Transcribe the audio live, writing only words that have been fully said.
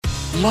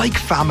Like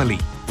Family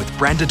with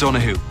Brenda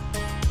Donoghue.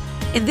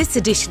 In this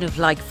edition of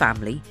Like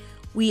Family,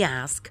 we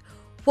ask,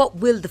 what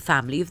will the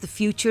family of the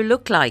future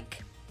look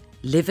like?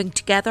 Living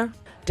together?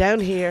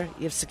 Down here,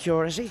 you have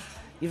security,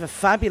 you have a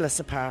fabulous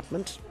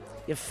apartment,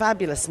 you have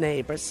fabulous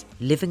neighbours.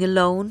 Living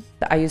alone?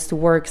 I used to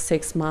work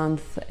 6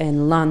 months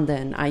in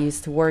London. I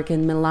used to work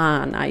in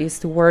Milan. I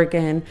used to work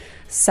in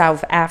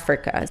South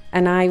Africa.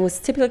 And I was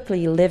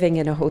typically living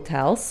in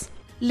hotels.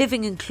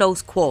 Living in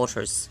close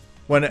quarters?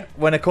 When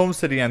it comes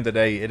to the end of the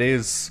day, it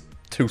is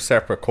two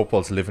separate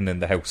couples living in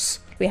the house.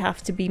 We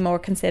have to be more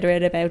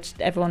considerate about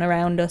everyone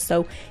around us,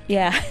 so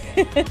yeah.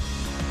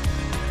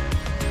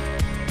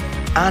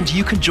 And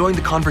you can join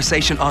the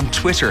conversation on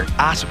Twitter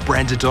at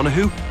Brenda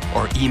Donoghue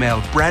or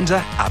email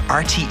brenda@rte.ie.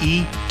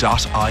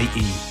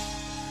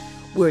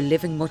 We're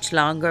living much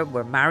longer,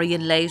 we're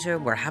marrying later,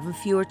 we're having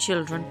fewer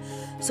children.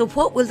 So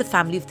what will the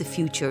family of the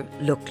future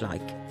look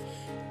like?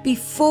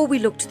 Before we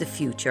look to the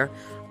future,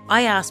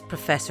 I asked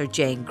Professor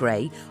Jane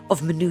Gray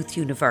of Maynooth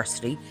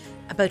University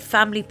about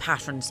family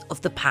patterns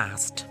of the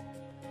past.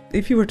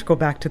 If you were to go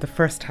back to the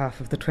first half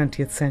of the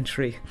 20th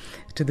century,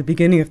 to the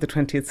beginning of the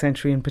 20th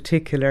century in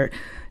particular,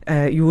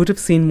 you would have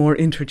seen more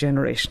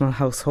intergenerational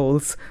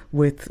households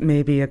with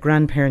maybe a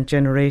grandparent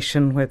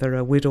generation, whether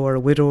a widow or a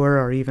widower,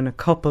 or even a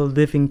couple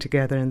living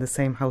together in the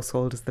same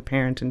household as the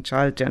parent and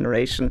child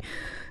generation.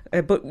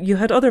 But you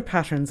had other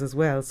patterns as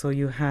well. So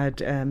you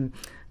had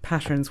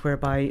patterns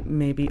whereby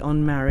maybe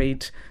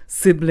unmarried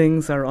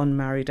siblings or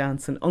unmarried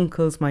aunts and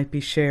uncles might be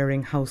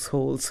sharing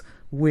households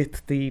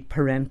with the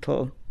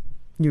parental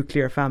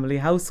nuclear family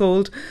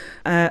household.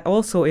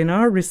 Also, in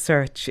our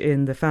research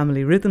in the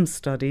family rhythm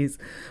studies,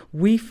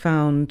 we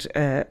found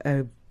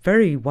a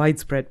very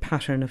widespread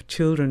pattern of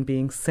children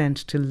being sent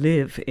to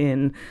live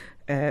in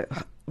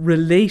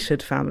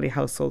related family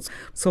households.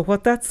 So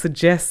what that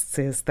suggests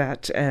is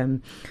that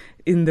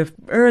in the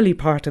early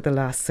part of the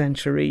last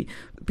century,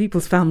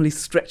 people's families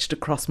stretched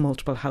across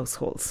multiple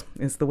households,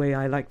 is the way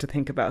I like to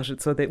think about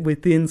it. So that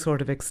within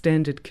sort of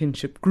extended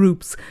kinship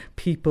groups,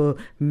 people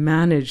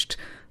managed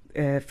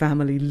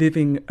family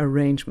living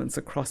arrangements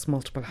across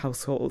multiple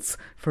households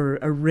for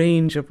a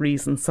range of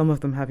reasons, some of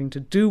them having to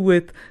do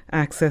with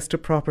access to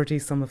property,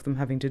 some of them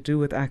having to do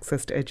with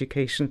access to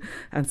education,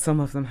 and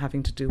some of them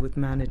having to do with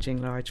managing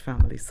large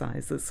family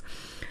sizes.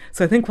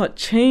 So I think what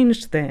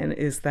changed then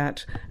is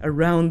that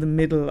around the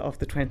middle of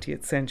the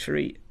 20th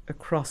century,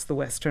 across the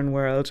Western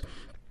world,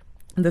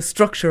 the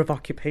structure of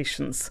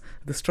occupations,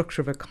 the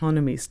structure of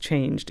economies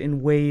changed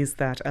in ways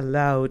that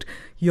allowed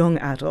young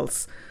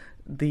adults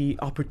the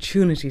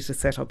opportunity to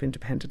set up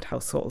independent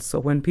households. So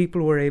when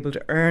people were able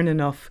to earn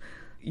enough,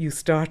 you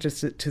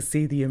started to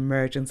see the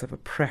emergence of a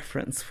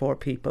preference for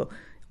people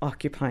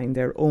occupying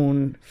their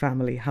own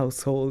family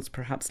households,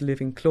 perhaps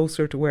living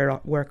closer to where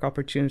work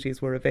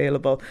opportunities were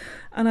available.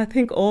 And I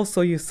think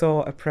also you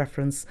saw a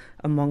preference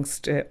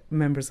amongst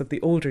members of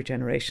the older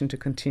generation to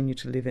continue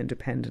to live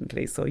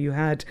independently. So you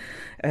had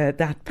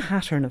that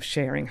pattern of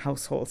sharing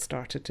households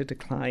started to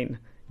decline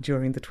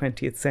during the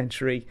 20th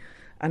century,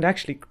 and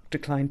actually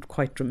declined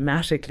quite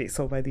dramatically.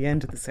 So by the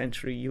end of the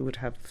century, you would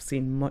have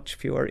seen much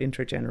fewer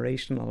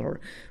intergenerational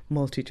or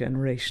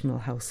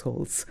multi-generational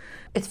households.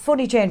 It's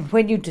funny, Jane,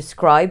 when you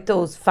describe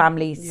those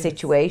family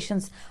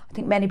situations, I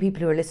think many people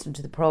who are listening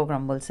to the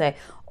programme will say,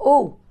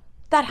 oh,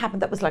 that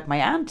happened, that was like my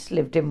aunt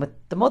lived in with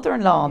the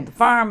mother-in-law on the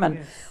farm.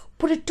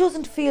 But it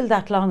doesn't feel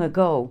that long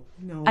ago.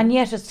 No. And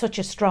yet it's such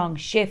a strong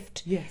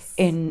shift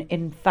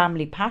in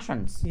family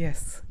patterns.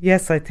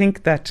 Yes, I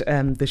think that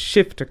the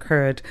shift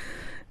occurred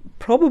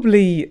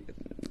probably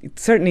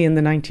certainly in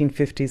the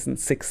 1950s and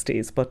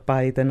 60s, but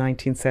by the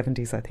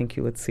 1970s I think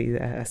you would see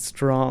a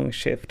strong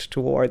shift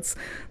towards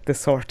the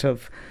sort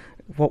of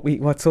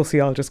what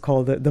sociologists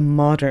call the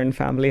modern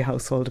family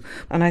household.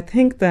 And I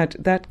think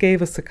that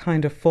gave us a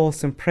kind of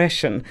false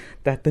impression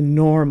that the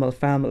normal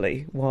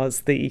family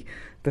was the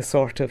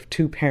sort of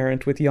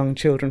two-parent with young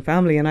children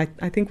family, and I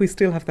think we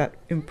still have that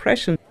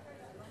impression.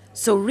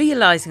 So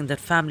realising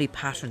that family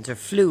patterns are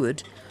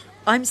fluid,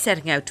 I'm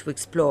setting out to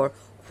explore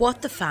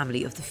what the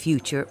family of the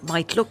future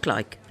might look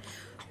like.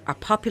 Our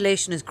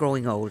population is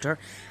growing older,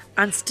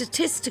 and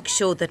statistics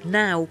show that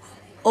now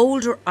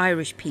older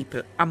Irish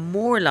people are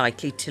more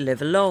likely to live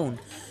alone.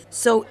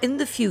 So in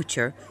the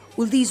future,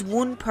 will these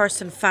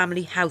one-person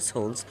family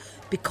households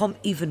become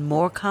even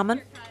more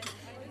common?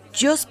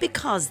 Just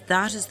because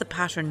that is the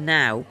pattern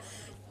now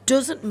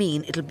doesn't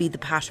mean it'll be the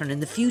pattern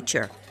in the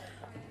future.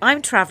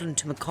 I'm travelling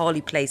to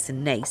Macaulay Place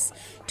in Naas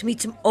to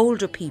meet some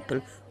older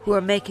people who are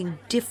making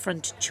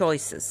different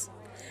choices.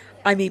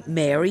 I meet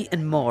Mary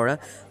and Maura,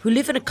 who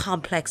live in a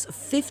complex of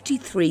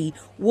 53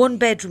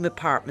 one-bedroom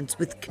apartments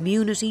with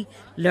community,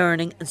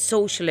 learning and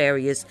social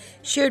areas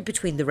shared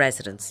between the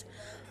residents.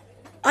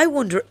 I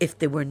wonder if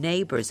they were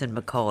neighbours in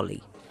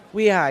Macaulay.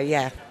 We are,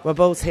 yeah. We're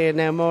both here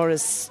now.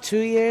 Maura's 2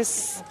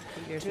 years,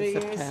 2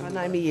 years, and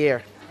I'm a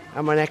year.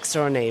 And we're next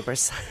door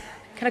neighbours.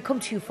 Can I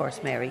come to you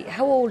first, Mary?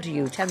 How old are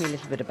you? Tell me a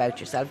little bit about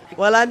yourself.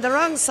 Well, I'm the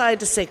wrong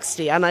side of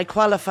 60 and I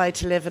qualified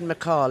to live in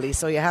Macaulay,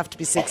 so you have to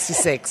be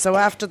 66. So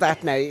after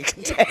that now you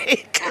can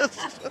take it.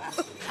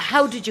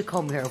 How did you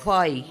come here?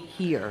 Why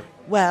here?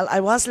 Well, I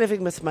was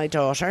living with my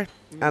daughter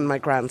and my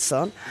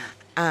grandson,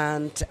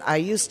 and I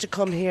used to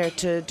come here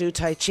to do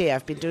Tai Chi.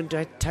 I've been doing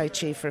Tai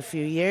Chi for a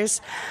few years.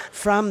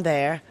 From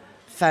there,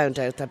 found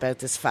out about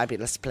this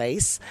fabulous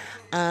place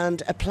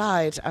and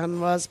applied and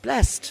was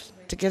blessed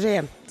to get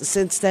in.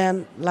 Since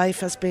then,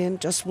 life has been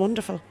just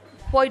wonderful.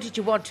 Why did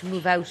you want to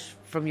move out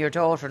from your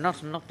daughter?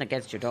 Nothing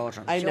against your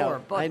daughter, I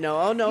know.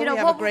 Oh, no, we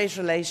have a great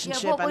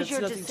relationship and it's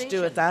nothing to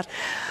do with that.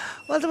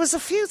 Well, there was a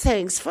few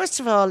things. First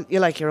of all,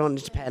 you like your own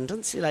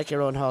independence. You like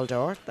your own hall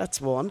door.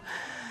 That's one.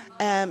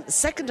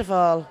 Second of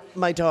all,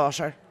 my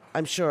daughter,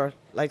 I'm sure,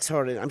 likes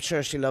her. I'm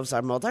sure she loves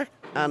our mother.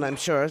 And I'm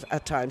sure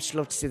at times she'd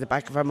love to see the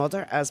back of her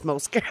mother, as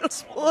most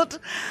girls would.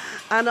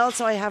 And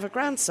also I have a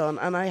grandson,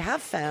 and I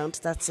have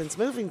found that since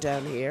moving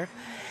down here,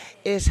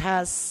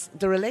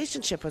 the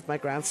relationship with my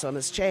grandson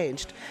has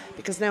changed,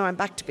 because now I'm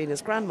back to being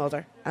his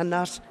grandmother and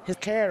not his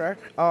carer,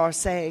 or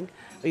saying,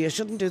 oh, you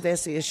shouldn't do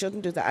this or you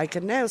shouldn't do that. I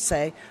can now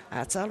say,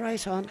 that's all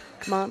right, hon,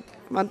 come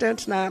on down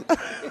to Nan.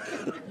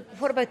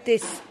 What about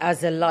this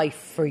as a life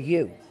for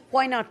you?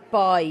 Why not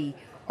buy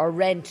or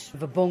rent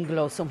a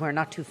bungalow somewhere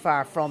not too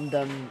far from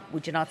them?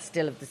 Would you not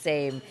still have the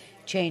same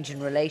change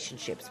in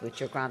relationships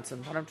with your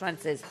grandson? What I'm trying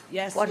to say is,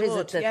 yes, what is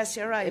would. it that yes,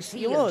 you're right.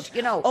 appealed, you would.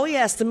 You know? Oh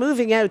yes, the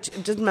moving out,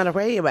 it didn't matter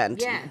where you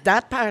went. Yeah.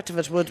 That part of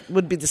it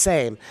would be the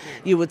same.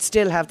 You would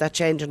still have that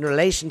change in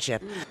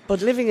relationship.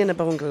 But living in a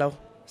bungalow,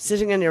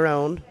 sitting on your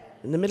own,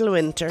 in the middle of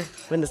winter,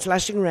 when it's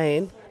lashing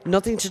rain,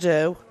 nothing to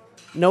do,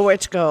 nowhere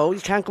to go, you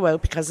can't go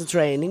out because it's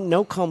raining,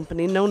 no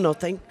company, no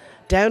nothing.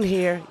 Down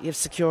here, you have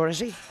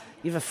security,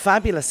 you have a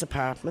fabulous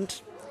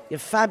apartment, you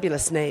have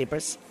fabulous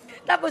neighbours.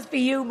 That must be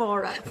you,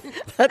 Maura.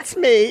 That's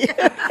me.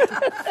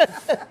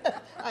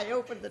 I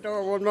opened the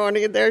door one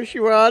morning and there she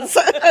was.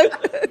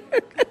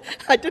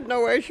 I didn't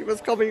know where she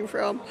was coming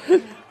from.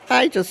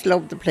 I just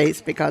loved the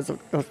place because of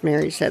what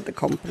Mary said, the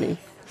company.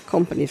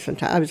 Company's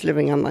fantastic. I was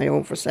living on my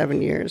own for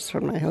 7 years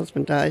when my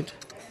husband died,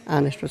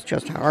 and it was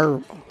just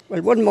horrible.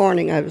 Well, one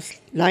morning I was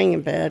lying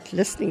in bed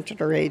listening to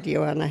the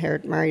radio and I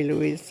heard Mary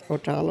Louise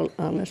O'Donnell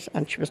on it,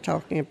 and she was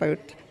talking about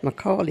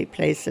Macaulay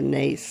Place in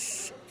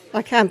Naas.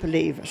 I can't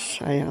believe it.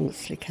 I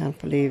honestly can't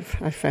believe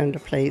I found a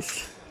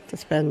place to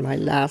spend my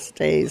last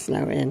days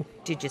now in.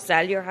 Did you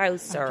sell your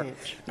house? Or?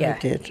 I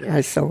did.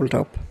 I sold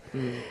up.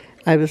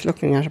 I was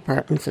looking at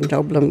apartments in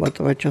Dublin, but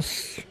there were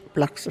just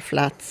blocks of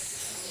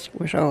flats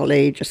with all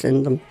ages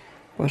in them.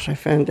 But I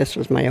found this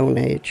was my own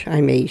age.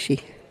 I'm 80.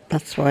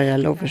 That's why I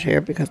love it here,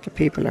 because the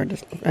people are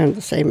around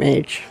the same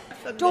age.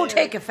 Don't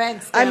take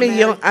offence. I'm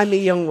a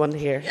young one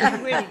here.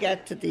 She will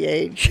get to the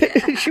age.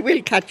 She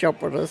will catch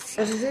up with us.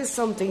 But it is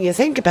something you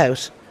think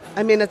about.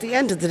 I mean, at the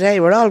end of the day,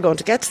 we're all going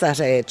to get to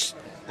that age.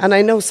 And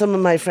I know some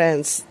of my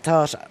friends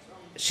thought,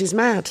 she's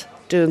mad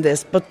doing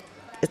this, but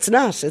it's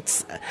not.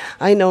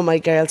 I know my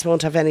girls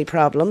won't have any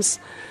problems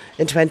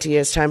in 20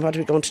 years' time. What are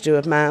we going to do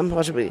with Mam?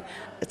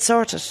 It's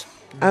sorted.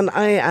 And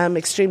I am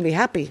extremely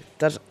happy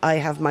that I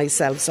have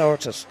myself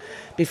sorted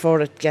before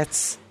it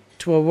gets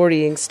to a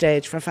worrying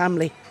stage for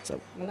family. So,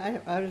 well,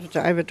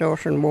 I have a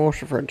daughter in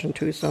Waterford and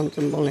 2 sons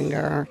in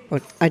Mullingar,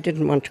 but I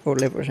didn't want to go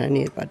live with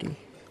anybody.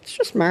 It's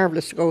just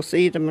marvellous to go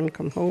see them and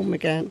come home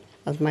again.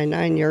 As my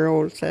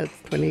 9-year-old said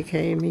when he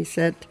came, he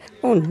said,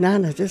 "Oh,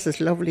 Nana, this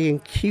is lovely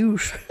and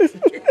cute."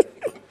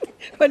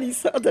 When he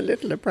saw the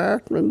little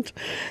apartment,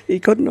 he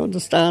couldn't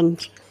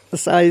understand the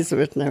size of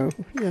it now,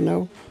 you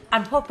know.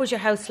 And what was your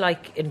house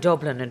like in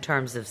Dublin in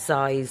terms of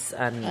size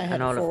and all of that? I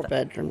had a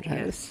 4-bedroom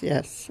house,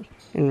 yes,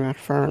 in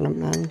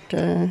Rathfarnham,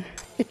 and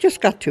it just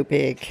got too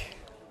big.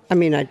 I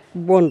mean, I had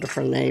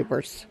wonderful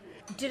neighbours.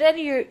 Did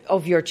any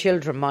of your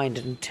children mind,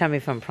 and tell me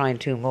if I'm prying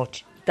too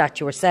much, that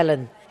you were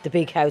selling the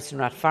big house in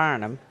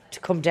Rathfarnham to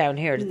come down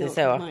here? Did they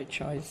say, it was my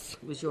choice.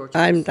 It was your choice.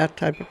 I'm that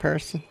type of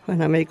person.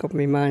 When I make up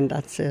my mind,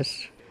 that's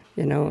it.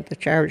 You know, the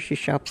charity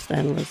shops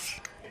then was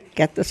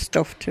get the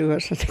stuff to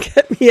us and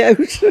get me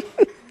out.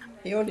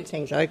 The only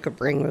things I could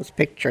bring was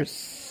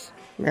pictures,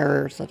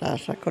 mirrors and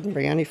that. I couldn't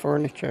bring any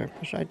furniture,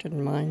 but I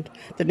didn't mind.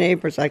 The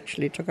neighbours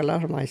actually took a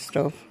lot of my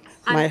stuff.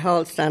 My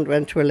hall stand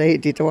went to a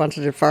lady that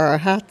wanted it for her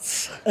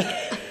hats.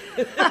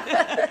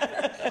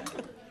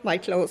 My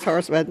clothes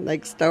horse went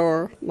next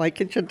door. My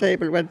kitchen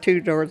table went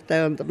 2 doors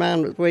down. The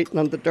man was waiting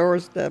on the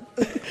doorstep.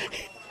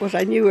 But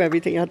I knew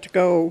everything had to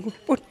go.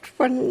 But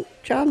when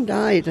John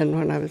died and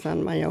when I was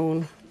on my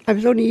own, I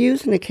was only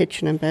using the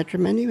kitchen and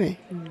bedroom anyway.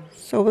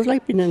 So it was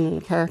like being in an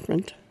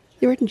apartment.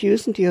 You weren't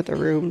using the other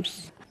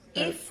rooms.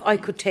 If I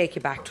could take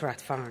you back to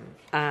Rathfarnham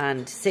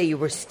and say you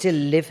were still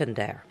living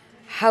there,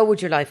 how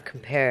would your life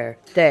compare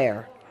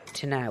there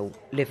to now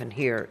living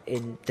here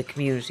in the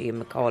community in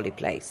Macaulay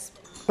Place?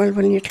 Well,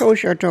 when you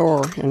close your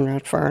door in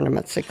Rathfarnham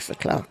at 6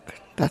 o'clock,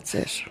 that's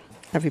it.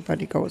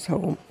 Everybody goes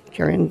home.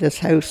 You're in this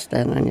house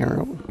then on your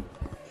own.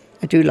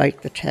 I do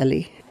like the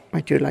telly. I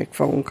do like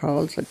phone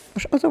calls.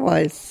 But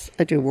otherwise,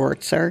 I do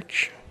word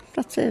search.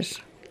 That's it.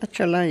 That's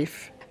your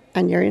life.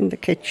 And you're in the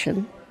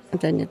kitchen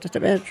and then you're to the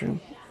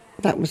bedroom.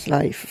 That was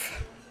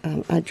life.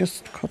 And I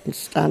just couldn't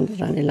stand it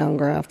any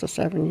longer after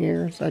 7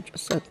 years. I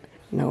just said,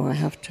 No, I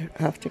have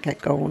to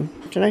get going.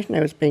 Tonight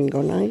now is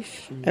bingo night.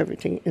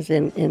 Everything is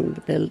in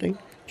the building.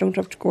 Don't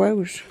have to go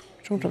out.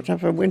 Don't have to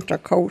have a winter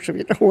coat if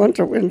you don't want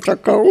a winter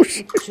coat.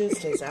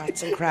 Tuesday's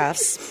arts and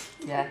crafts.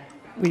 Yeah.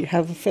 We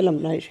have a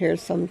film night here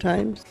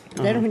sometimes.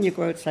 Then when you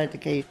go outside the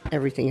gate,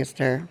 everything is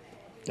there.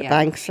 The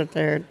banks are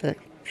there, the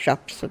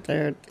shops are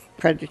there, the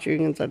credit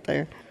unions are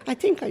there. I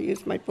think I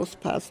used my bus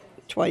pass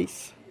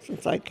twice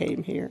since I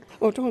came here.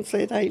 Oh, don't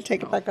say that, you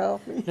take it back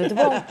off me. No, they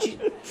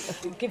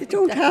won't. You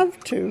don't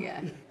have to.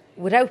 Yeah.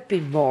 Without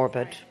being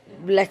morbid,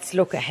 let's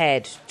look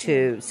ahead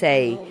to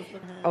say,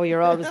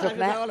 you're always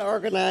looking ahead. All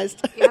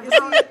organised.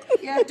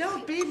 Yeah,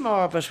 don't be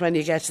morbid when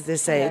you get to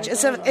this age.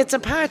 It's a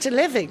part of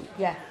living.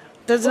 Yeah.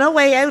 There's no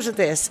way out of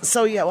this.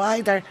 So you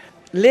either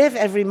live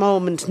every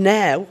moment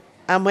now,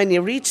 and when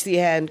you reach the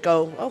end,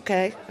 go,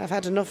 okay, I've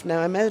had enough now,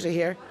 I'm out of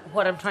here.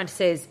 What I'm trying to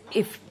say is,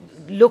 if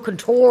looking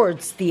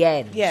towards the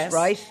end,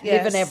 right?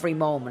 Yes. Living every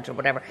moment or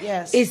whatever.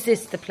 Yes. Is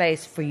this the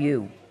place for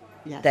you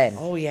then?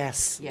 Oh,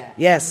 yes. Yeah.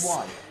 Yes.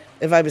 Why?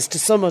 If I was to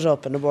sum it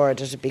up in a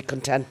word, it'd be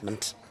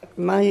contentment.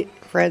 My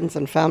friends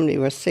and family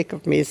were sick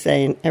of me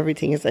saying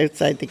everything is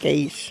outside the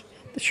gate.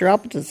 The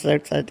chiropodist is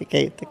outside the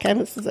gate. The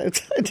chemist is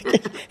outside the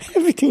gate.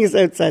 Everything is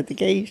outside the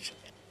gate.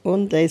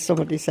 One day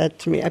somebody said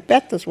to me, I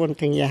bet there's one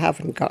thing you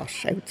haven't got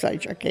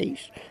outside your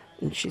gate.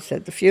 And she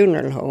said, the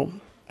funeral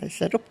home. I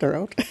said, up the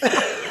road.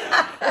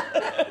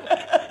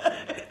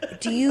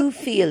 Do you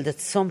feel that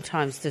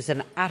sometimes there's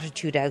an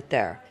attitude out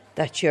there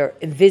that you're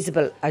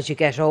invisible as you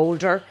get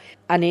older,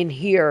 and in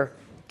here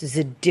there's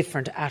a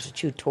different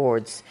attitude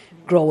towards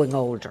growing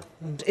older?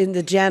 In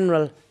the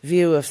general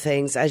view of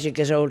things, as you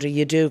get older,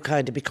 you do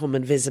kind of become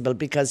invisible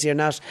because you're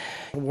not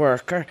a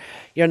worker,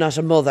 you're not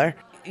a mother,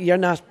 you're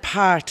not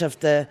part of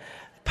the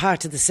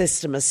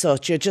system as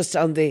such. You're just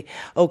on the,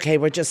 okay,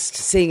 we're just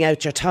seeing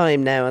out your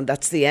time now and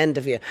that's the end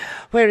of you.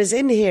 Whereas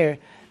in here,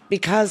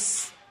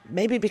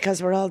 maybe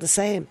because we're all the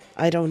same,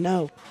 I don't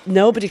know.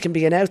 Nobody can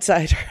be an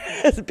outsider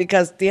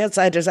because the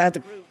outsiders are the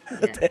group.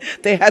 Yeah.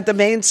 They are the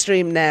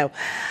mainstream now.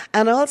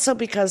 And also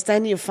because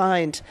then you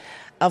find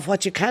of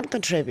what you can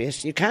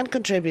contribute. You can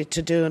contribute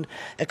to doing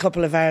a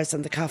couple of hours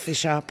in the coffee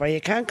shop, or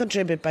you can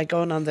contribute by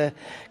going on the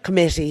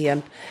committee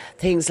and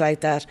things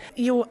like that.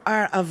 You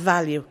are of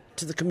value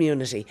to the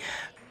community.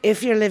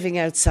 If you're living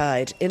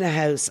outside in a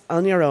house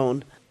on your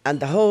own and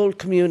the whole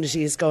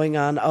community is going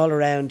on all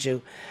around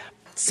you,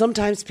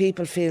 sometimes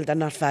people feel they're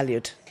not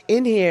valued.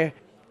 In here,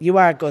 you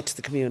are good to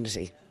the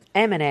community.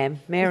 M&M,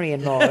 Mary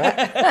and Laura.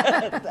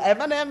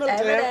 M&M will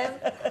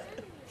do.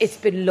 It's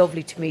been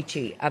lovely to meet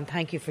you, and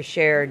thank you for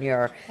sharing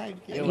your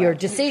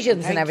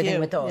decisions and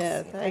everything with us.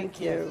 Yeah, thank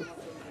you.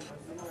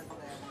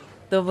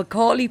 The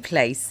Macaulay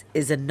Place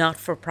is a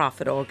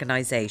not-for-profit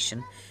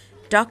organisation.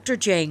 Dr.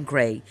 Jane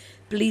Gray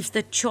believes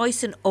that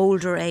choice in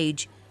older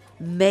age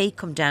may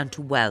come down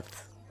to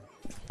wealth.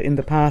 In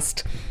the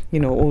past,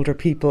 older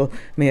people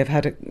may have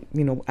had,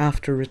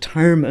 after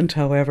retirement,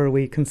 however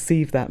we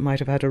conceive that, might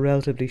have had a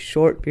relatively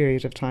short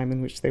period of time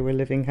in which they were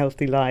living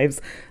healthy lives.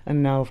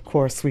 And now, of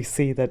course, we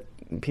see that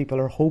people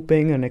are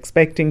hoping and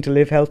expecting to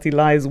live healthy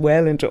lives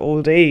well into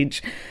old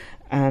age.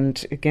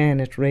 And again,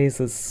 it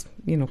raises,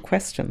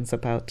 questions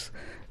about,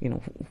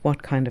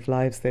 what kind of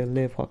lives they'll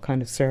live, what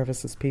kind of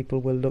services people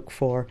will look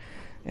for,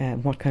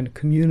 what kind of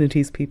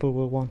communities people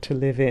will want to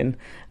live in.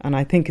 And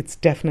I think it's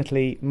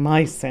definitely,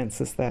 my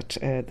sense is that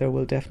there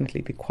will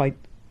definitely be quite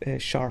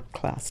sharp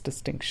class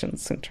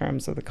distinctions in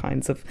terms of the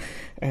kinds of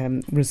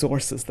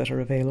resources that are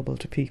available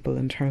to people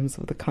in terms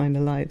of the kind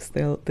of lives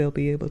they'll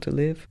be able to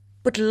live.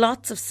 But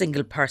lots of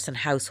single-person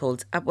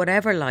households at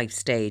whatever life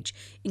stage,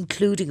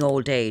 including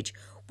old age,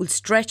 will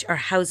stretch our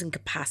housing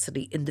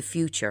capacity in the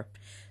future.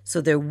 So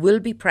there will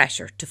be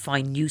pressure to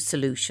find new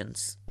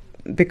solutions.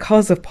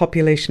 Because of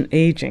population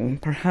ageing,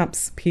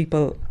 perhaps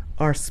people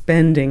are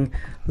spending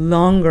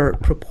longer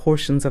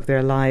proportions of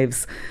their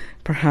lives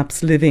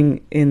perhaps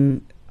living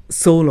in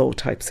solo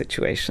type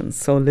situations,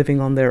 so living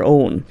on their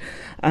own.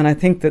 And I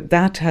think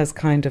that has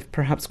kind of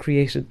perhaps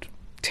created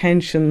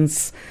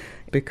tensions,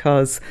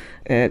 because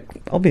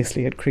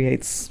obviously it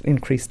creates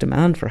increased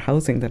demand for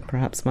housing that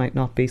perhaps might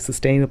not be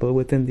sustainable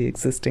within the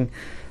existing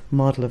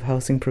model of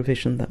housing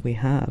provision that we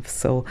have.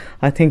 So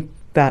I think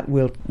that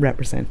will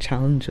represent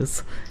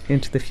challenges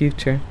into the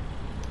future.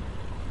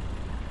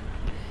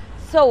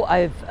 So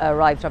I've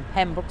arrived on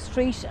Pembroke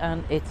Street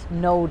and it's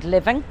Node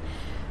Living.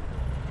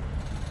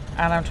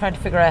 And I'm trying to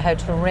figure out how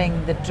to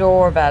ring the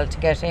doorbell to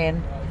get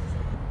in.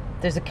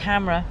 There's a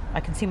camera.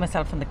 I can see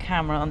myself on the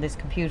camera on this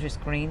computer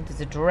screen.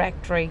 There's a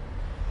directory.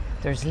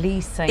 There's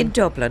leasing. In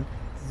Dublin,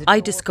 I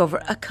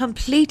discover a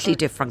completely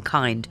different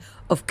kind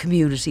of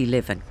community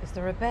living. Is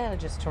there a bell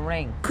just to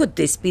ring? Could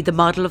this be the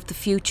model of the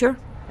future?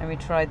 Let me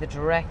try the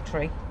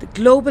directory. The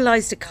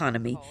globalised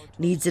economy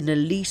needs an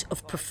elite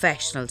of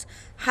professionals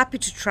happy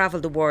to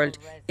travel the world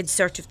in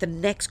search of the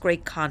next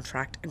great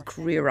contract and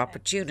career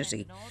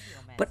opportunity.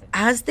 But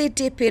as they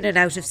dip in and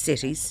out of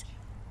cities,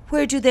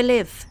 where do they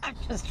live? I'm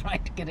just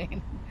trying to get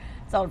in.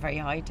 It's all very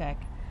high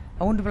tech.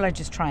 I wonder will I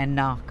just try and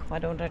knock? Why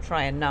don't I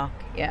try and knock?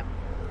 Yeah.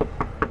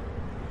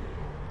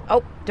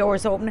 Oh,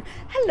 door's open.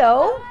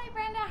 Hello. Hi,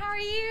 Brenda. How are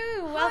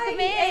you? Hi, Welcome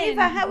in.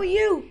 Ava, how are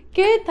you?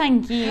 Good,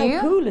 thank you.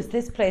 How cool is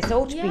this place?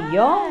 Oh, to be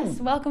young.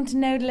 Welcome to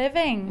Node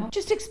Living.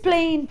 Just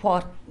explain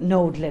what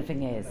Node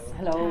Living is.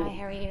 Hello. Hi,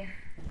 how are you?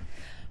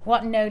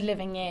 What Node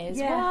Living is?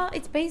 Yeah. Well,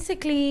 it's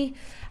basically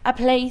a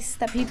place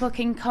that people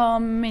can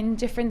come in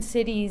different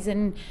cities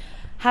and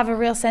have a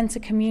real sense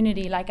of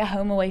community, like a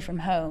home away from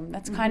home.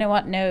 That's kind of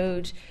what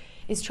Node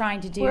is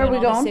trying to do in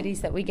all the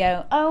cities that we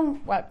go. Oh,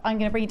 well, I'm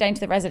going to bring you down to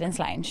the residence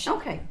lounge.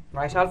 Okay.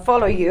 Right, I'll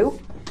follow you.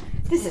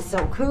 This is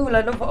so cool.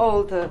 I love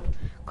all the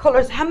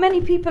colours. How many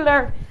people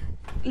are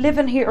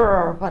living here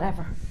or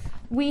whatever?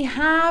 We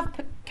have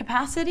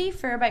capacity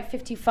for about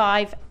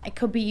 55. It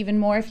could be even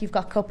more if you've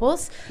got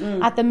couples.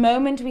 At the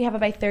moment, we have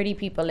about 30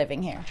 people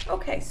living here.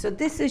 Okay, so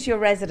this is your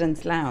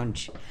residence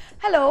lounge.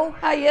 Hello,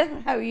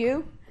 hiya, how are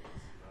you?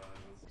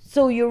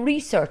 So your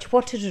research,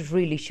 what did it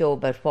really show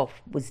about what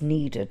was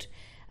needed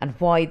and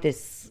why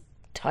this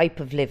type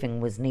of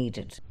living was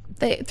needed?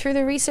 Through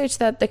the research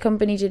that the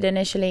company did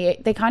initially,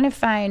 they kind of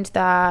found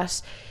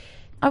that,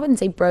 I wouldn't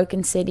say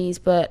broken cities,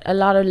 but a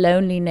lot of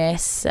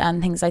loneliness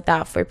and things like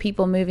that for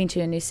people moving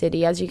to a new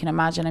city. As you can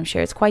imagine, I'm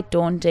sure it's quite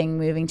daunting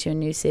moving to a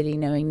new city,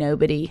 knowing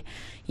nobody,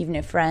 you've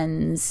no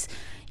friends,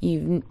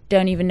 you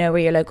don't even know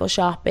where your local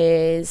shop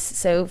is.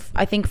 So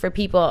I think for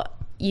people,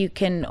 you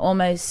can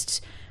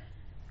almost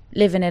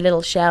live in a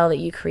little shell that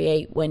you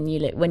create when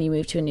you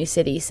move to a new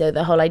city. So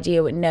the whole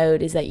idea with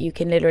Node is that you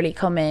can literally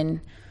come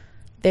in,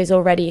 there's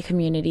already a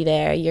community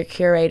there. Your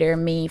curator,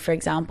 me, for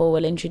example,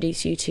 will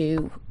introduce you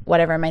to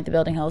whatever amount the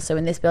building holds. So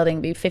in this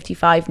building, there'll be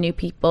 55 new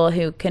people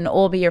who can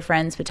all be your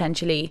friends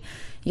potentially.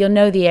 You'll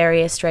know the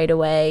area straight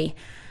away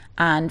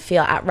and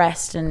feel at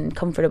rest and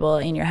comfortable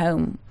in your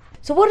home.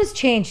 So what has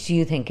changed, do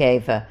you think,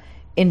 Ava,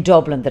 in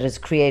Dublin that has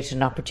created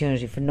an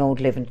opportunity for Node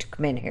Living to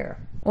come in here?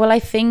 Well, I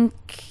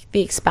think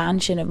the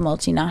expansion of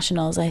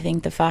multinationals. I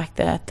think the fact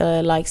that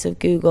the likes of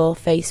Google,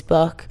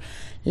 Facebook,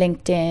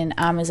 LinkedIn,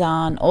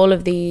 Amazon, all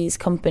of these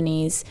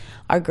companies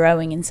are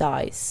growing in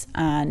size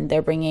and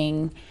they're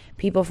bringing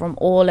people from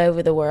all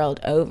over the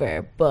world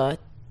over, but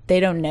they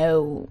don't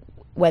know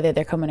whether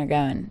they're coming or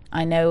going.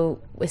 I know,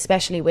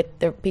 especially with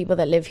the people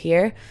that live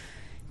here,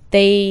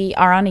 they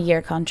are on a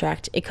year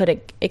contract. It could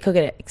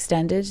get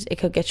extended, it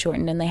could get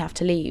shortened, and they have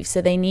to leave.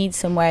 So they need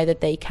somewhere that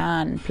they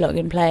can plug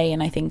and play,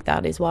 and I think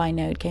that is why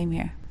Node came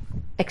here.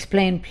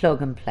 Explain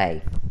plug and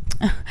play.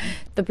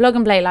 The plug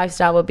and play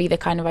lifestyle would be the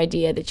kind of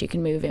idea that you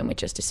can move in with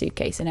just a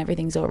suitcase and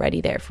everything's already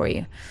there for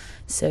you.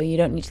 So you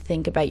don't need to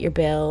think about your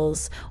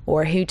bills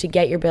or who to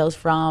get your bills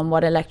from,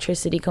 what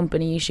electricity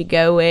company you should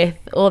go with,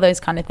 all those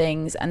kind of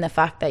things. And the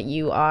fact that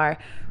you are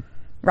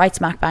right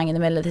smack bang in the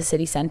middle of the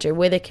city centre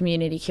with a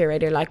community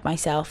curator like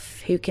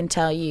myself who can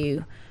tell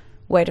you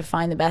where to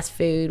find the best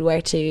food,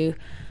 where to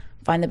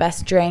find the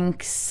best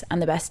drinks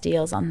and the best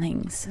deals on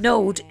things.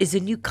 Node is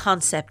a new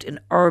concept in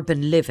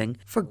urban living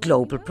for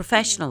global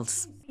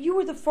professionals. You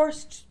were the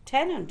first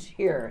tenant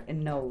here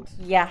in Node.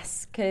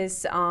 Yes,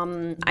 because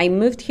I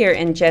moved here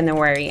in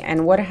January,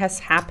 and what has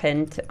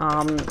happened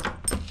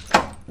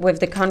with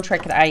the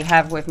contract that I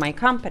have with my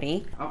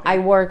company, I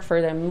work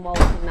for the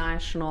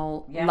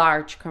multinational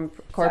large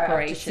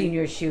corporation. I've seen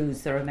your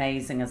shoes; they're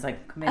amazing. As I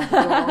come in the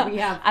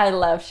door, I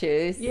love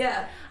shoes.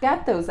 Yeah,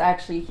 got those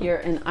actually here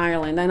in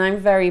Ireland, and I'm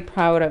very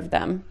proud of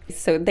them.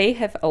 So they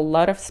have a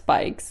lot of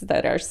spikes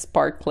that are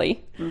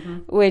sparkly,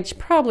 which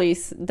probably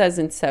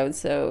doesn't sound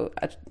so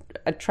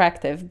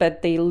attractive,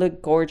 but they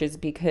look gorgeous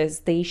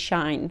because they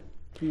shine.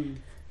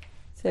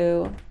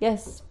 So,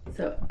 yes.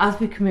 So, as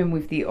we come in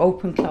with the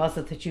open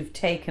closet that you've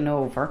taken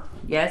over,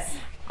 yes?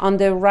 On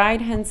the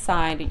right-hand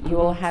side, you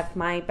will have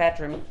my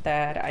bedroom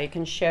that I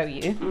can show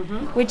you,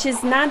 which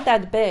is not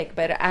that big,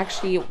 but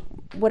actually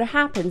what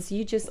happens,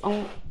 you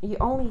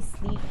only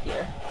sleep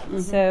here.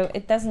 So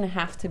it doesn't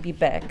have to be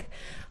big.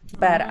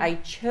 But I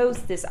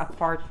chose this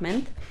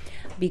apartment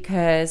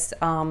because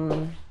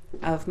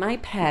of my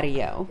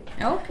patio.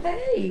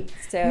 Okay.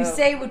 So you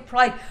say with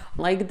pride.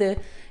 Like the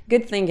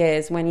good thing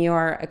is when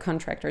you're a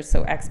contractor,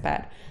 so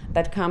expat,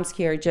 that comes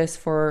here just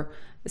for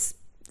a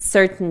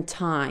certain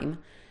time,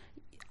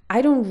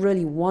 I don't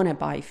really want to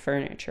buy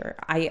furniture.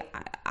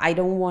 I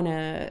don't want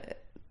to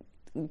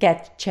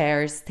get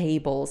chairs,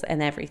 tables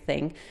and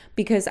everything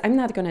because I'm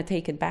not going to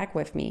take it back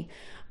with me.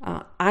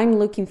 I'm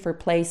looking for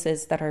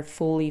places that are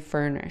fully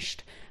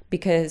furnished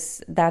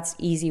because that's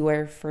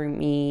easier for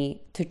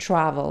me to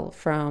travel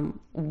from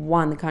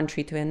one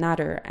country to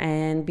another.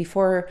 And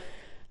before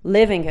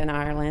living in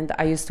Ireland,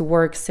 I used to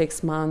work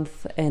 6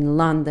 months in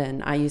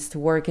London. I used to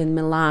work in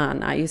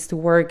Milan. I used to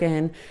work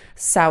in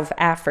South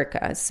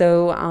Africa.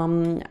 So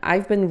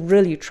I've been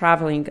really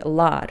traveling a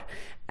lot.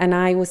 And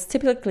I was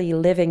typically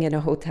living in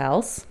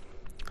hotels,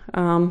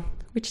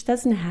 which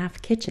doesn't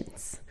have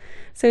kitchens.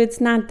 So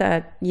it's not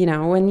that,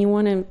 when you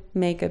want to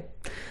make a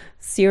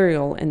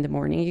cereal in the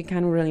morning, you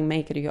can't really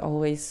make it. You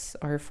always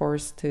are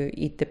forced to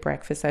eat the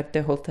breakfast at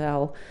the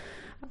hotel.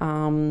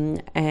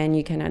 And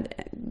you cannot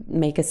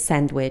make a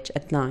sandwich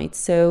at night.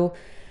 So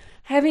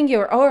having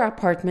your own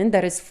apartment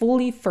that is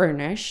fully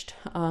furnished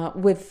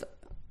with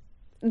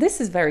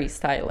This is very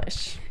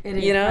stylish. It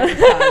is very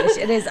stylish.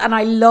 It is, and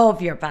I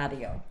love your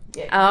patio.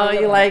 Yeah,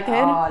 you like it?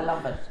 Oh, I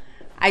love it.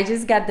 I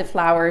just got the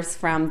flowers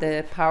from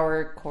the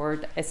Power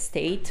Court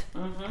Estate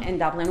in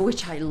Dublin,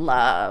 which I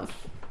love.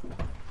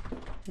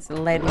 So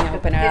let me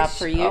open it up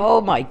for you.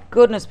 Oh my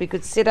goodness, we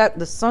could sit out in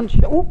the sun.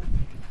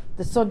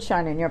 The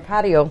sunshine in your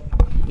patio.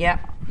 Yeah.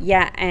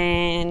 Yeah,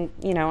 and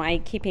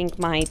I keeping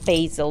my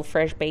basil,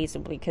 fresh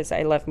basil, because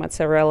I love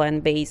mozzarella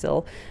and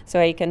basil. So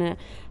I can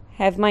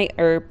have my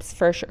herbs,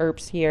 fresh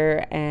herbs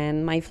here,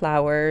 and my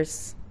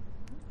flowers.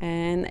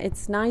 And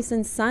it's nice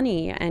and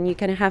sunny, and you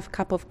can have a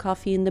cup of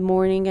coffee in the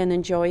morning and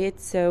enjoy it.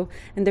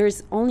 And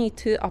there's only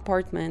 2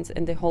 apartments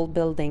in the whole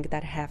building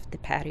that have the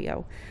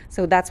patio.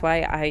 So that's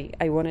why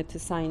I wanted to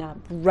sign up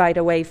right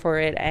away for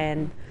it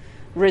and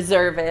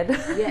reserve it.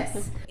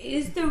 Yes.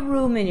 Is there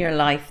room in your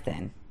life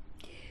then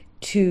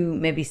to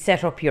maybe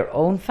set up your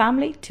own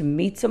family, to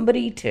meet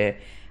somebody, to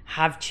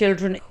have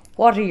children?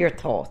 What are your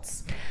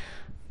thoughts?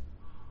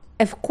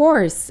 Of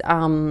course,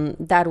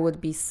 that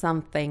would be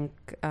something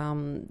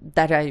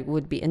that I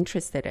would be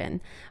interested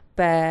in,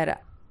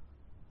 but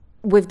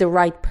with the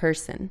right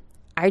person.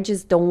 I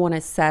just don't want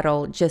to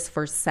settle just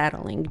for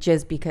settling,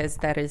 just because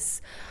that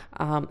is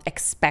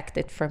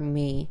expected from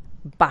me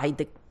by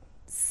the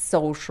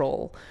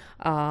social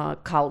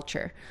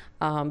culture,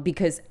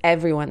 because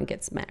everyone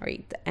gets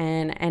married.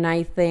 And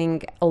I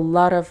think a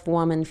lot of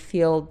women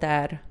feel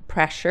that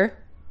pressure.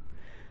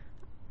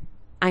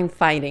 I'm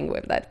fighting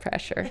with that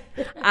pressure.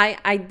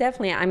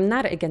 I'm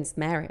not against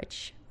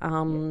marriage.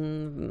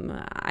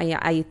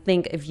 I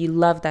think if you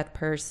love that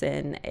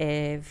person,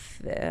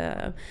 if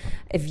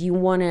you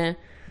want to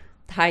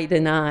tie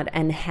the knot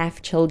and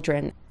have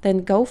children, then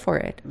go for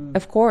it,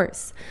 of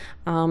course.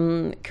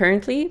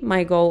 Currently,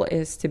 my goal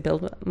is to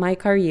build my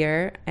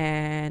career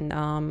and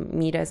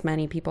meet as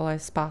many people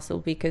as possible,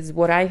 because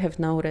what I have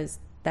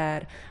noticed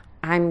that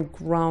I'm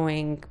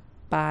growing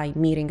by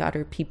meeting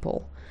other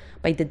people,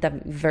 by the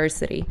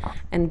diversity,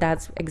 and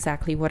that's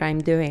exactly what I'm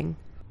doing.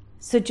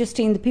 So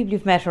Justine, the people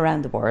you've met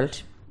around the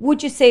world,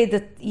 would you say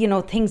that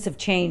things have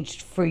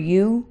changed for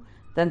you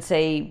than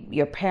say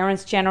your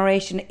parents'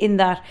 generation, in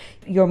that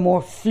you're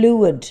more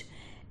fluid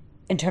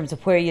in terms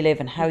of where you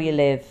live and how you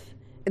live?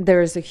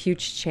 There is a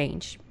huge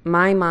change.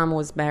 My mom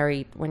was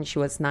married when she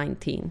was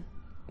 19.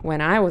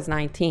 When I was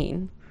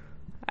 19,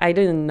 I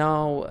didn't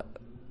know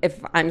if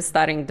I'm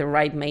studying the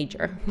right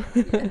major.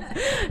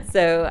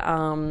 So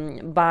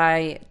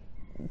by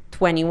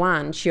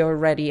 21, she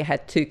already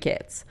had 2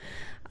 kids.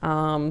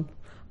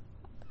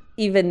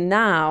 Even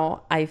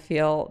now, I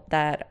feel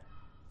that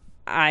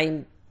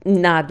I'm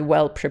not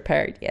well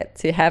prepared yet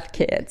to have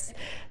kids.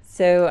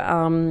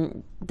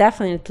 So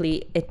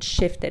definitely it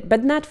shifted,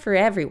 but not for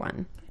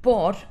everyone.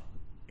 But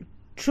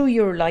through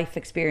your life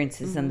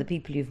experiences and the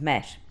people you've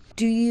met,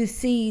 do you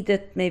see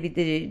that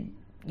maybe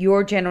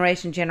your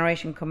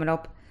generation coming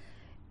up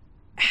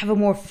have a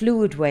more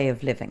fluid way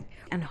of living,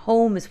 and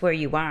home is where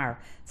you are,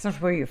 it's not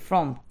where you're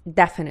from?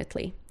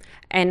 Definitely.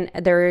 And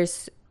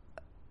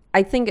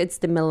I think it's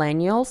the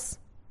millennials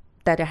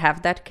that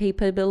have that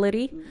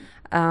capability,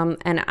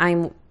 and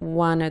I'm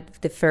one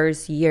of the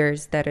first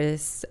years that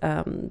is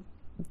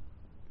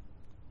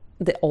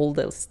the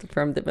oldest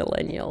from the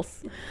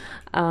millennials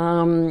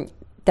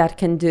that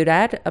can do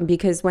that,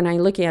 because when I'm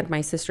looking at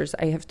my sisters,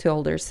 I have 2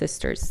 older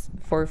sisters,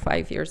 4 or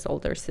 5 years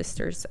older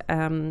sisters,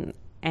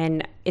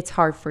 and it's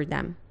hard for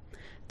them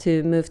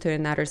to move to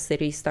another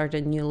city, start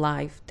a new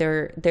life.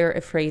 They're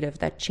afraid of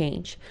that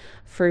change.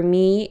 For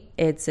me,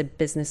 it's a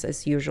business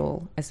as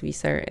usual, as we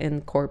say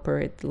in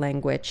corporate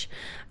language.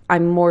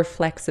 I'm more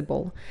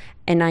flexible,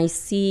 and I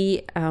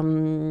see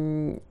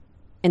in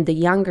the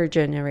younger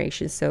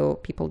generation, so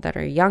people that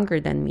are younger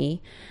than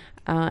me,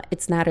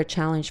 it's not a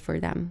challenge for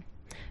them.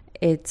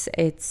 It's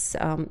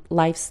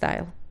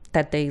lifestyle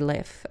that they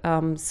live.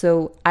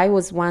 So I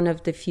was one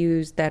of the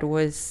few that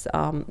was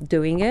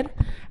doing it,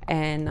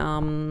 and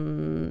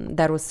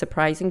that was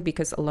surprising,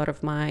 because a lot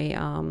of my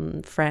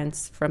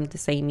friends from the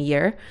same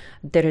year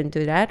didn't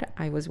do that.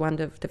 I was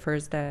one of the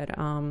first that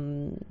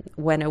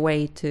went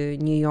away to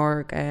New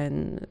York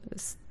and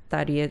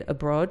studied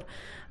abroad,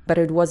 but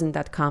it wasn't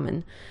that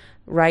common.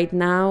 Right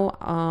now,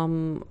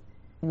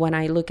 when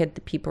I look at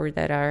the people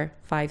that are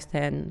 5,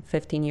 10,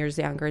 15 years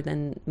younger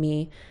than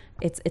me,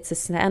 it's a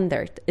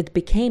standard. It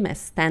became a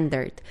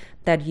standard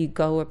that you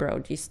go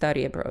abroad, you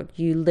study abroad,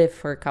 you live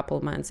for a couple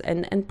of months.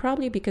 And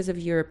probably because of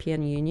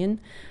European Union,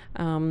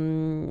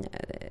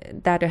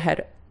 that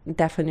had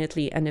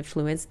definitely an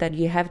influence, that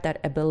you have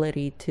that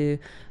ability to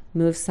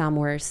move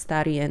somewhere,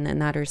 study in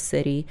another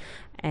city,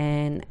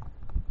 and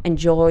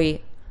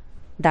enjoy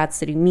that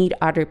city, meet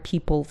other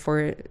people for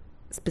a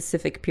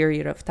specific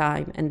period of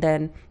time, and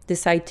then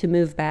decide to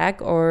move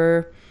back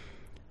or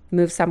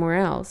move somewhere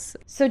else.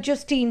 So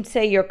Justine,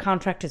 say your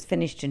contract is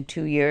finished in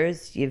 2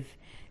 years. You've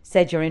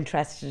said you're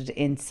interested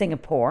in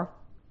Singapore.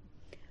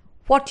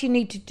 What do you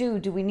need to do?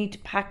 Do we need to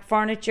pack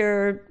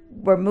furniture?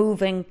 We're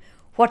moving.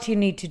 What do you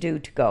need to do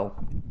to go?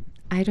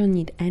 I don't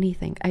need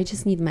anything. I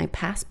just need my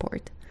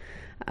passport.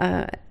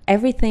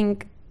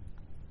 Everything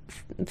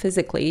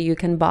physically you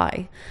can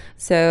buy.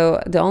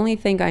 So the only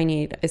thing I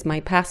need is my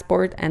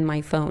passport and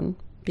my phone,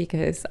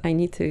 because I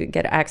need to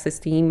get access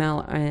to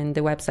email and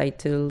the website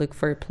to look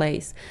for a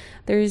place.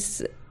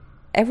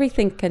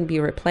 Everything can be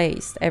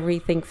replaced.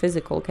 Everything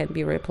physical can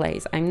be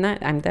replaced. I'm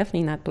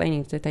definitely not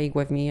planning to take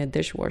with me a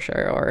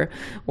dishwasher or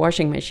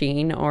washing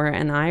machine or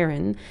an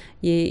iron.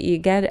 You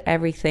get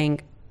everything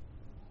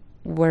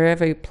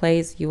wherever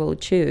place you will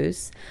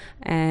choose,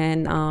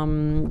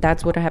 and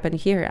that's what happened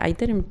here. I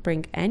didn't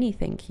bring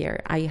anything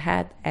here. I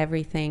had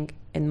everything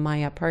in my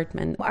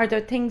apartment. Are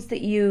there things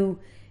that you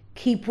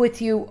keep with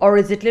you, or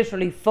is it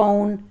literally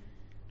phone,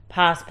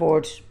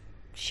 passport,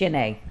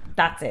 Sinead?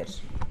 That's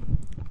it.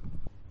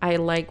 I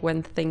like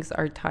when things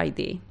are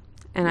tidy,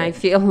 and I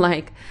feel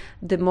like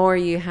the more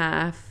you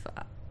have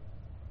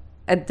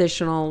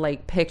additional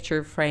like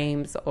picture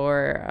frames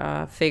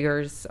or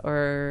figures,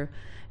 or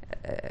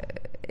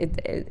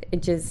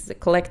it just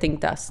collecting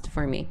dust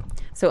for me.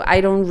 So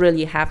I don't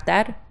really have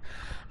that.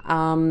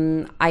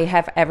 I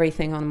have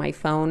everything on my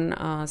phone,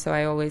 so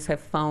I always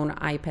have phone,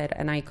 iPad,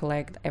 and I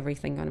collect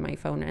everything on my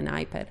phone and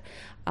iPad.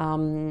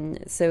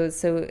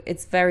 So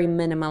it's very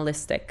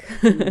minimalistic.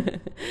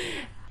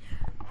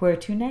 Where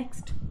to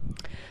next?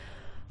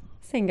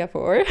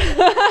 Singapore.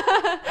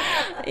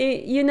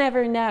 You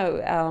never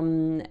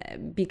know,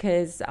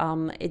 because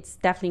it's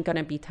definitely going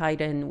to be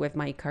tied in with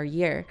my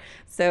career.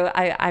 So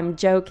I'm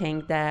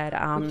joking that...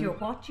 with your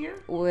what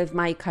year? With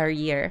my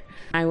career.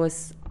 I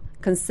was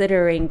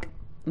considering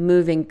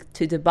moving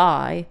to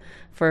Dubai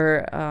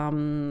for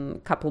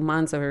a couple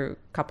months or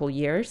couple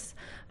years.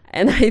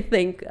 And I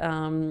think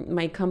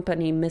my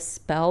company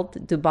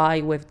misspelled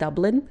Dubai with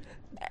Dublin.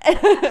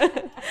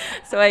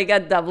 So I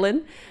got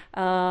Dublin,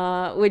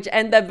 which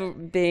ended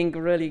up being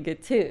really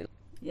good too.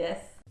 Yes.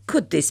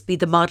 Could this be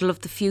the model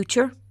of the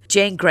future?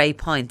 Jane Gray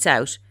points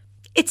out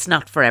it's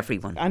not for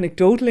everyone.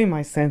 Anecdotally,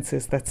 my sense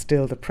is that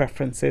still the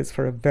preference is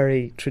for a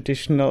very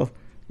traditional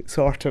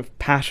sort of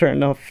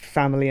pattern of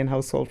family and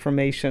household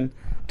formation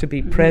to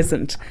be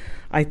present.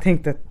 I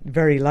think that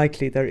very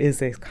likely there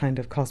is a kind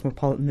of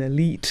cosmopolitan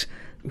elite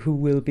who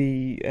will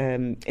be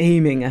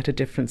aiming at a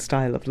different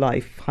style of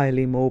life,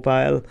 highly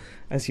mobile,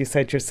 as you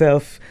said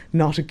yourself,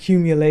 not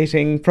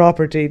accumulating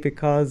property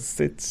because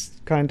it's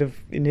kind of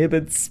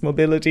inhibits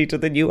mobility to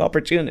the new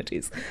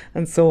opportunities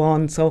and so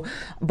on. So,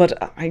 but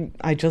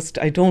I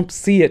don't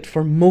see it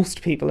for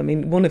most people.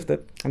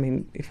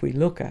 If we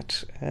look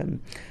at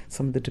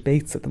some of the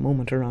debates at the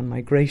moment around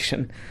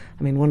migration,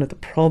 one of the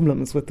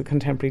problems with the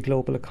contemporary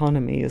global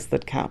economy is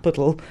that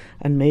capital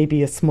and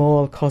maybe a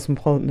small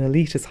cosmopolitan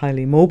elite is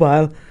highly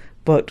mobile,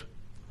 but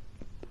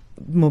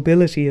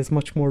mobility is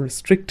much more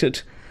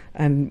restricted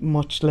and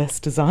much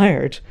less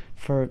desired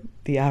for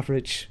the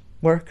average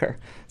worker.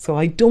 So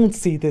I don't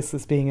see this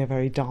as being a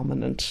very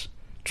dominant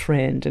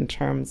trend in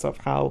terms of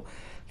how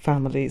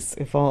families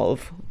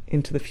evolve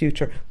into the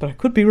future. But I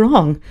could be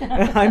wrong. Do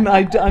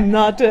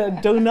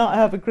not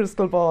have a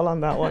crystal ball on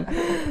that one.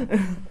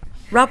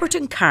 Robert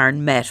and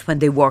Karen met when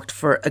they worked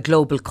for a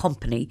global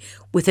company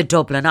with a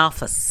Dublin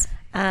office.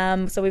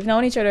 So we've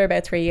known each other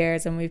about 3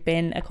 years, and we've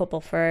been a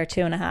couple for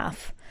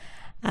 2.5.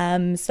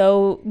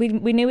 So we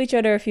knew each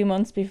other a few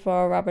months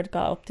before Robert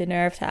got up the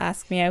nerve to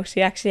ask me out.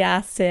 He actually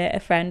asked a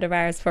friend of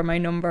ours for my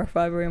number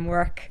while we were in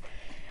work.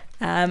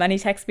 And he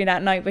texted me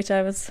that night, which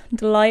I was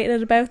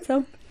delighted about.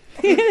 So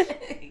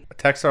I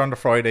texted her on the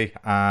Friday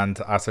and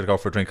asked her to go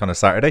for a drink on a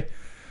Saturday.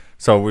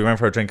 So we went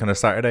for a drink on a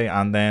Saturday,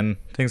 and then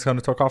things kind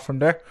of took off from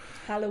there.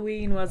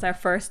 Halloween was our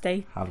first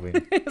date.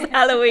 It was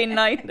Halloween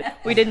night.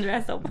 We didn't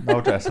dress up.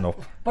 No dressing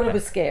up. But it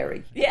was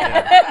scary.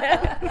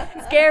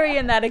 Yeah. Scary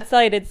in that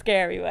excited,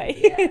 scary way.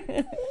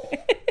 Yeah.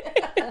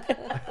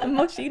 I'm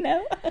mushy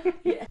now.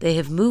 They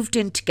have moved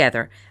in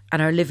together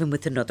and are living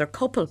with another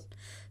couple.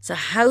 So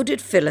how did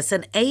Phyllis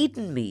and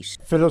Aidan meet?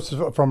 Phyllis is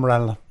from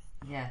Ranelagh.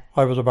 Yeah.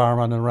 I was a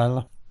barman in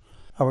Ranelagh.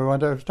 And we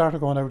started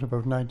going out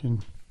about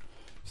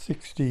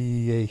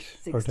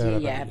 1968 or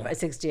thereabouts.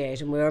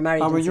 68, and we were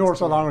married. And we knew her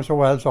so long and so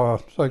well, so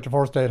it's like the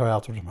first date I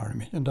asked her to marry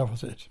me, and that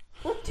was it.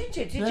 Oh, did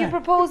you? Did you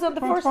propose on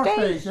the first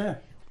date? Yeah.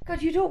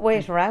 God, you don't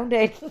wait around,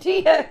 Aidan, do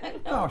you?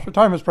 No, so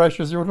time is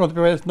precious. You wouldn't want to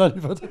be wasting any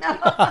of it.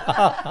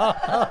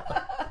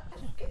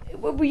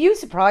 Were you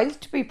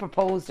surprised to be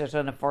proposed at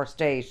on a first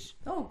date?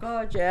 Oh,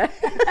 God, yeah.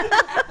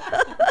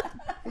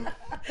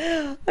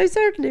 I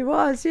certainly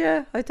was,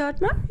 yeah. I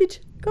thought, married?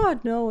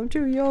 God, no, I'm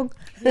too young.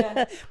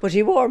 Yeah. But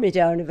he wore me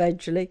down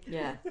eventually.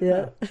 Yeah.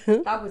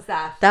 That was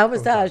that. That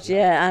was that,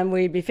 yeah. And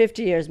we'll be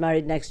 50 years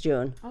married next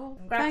June. Oh,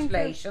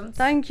 congratulations.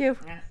 Thank you.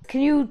 Yeah.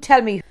 Can you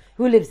tell me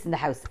who lives in the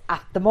house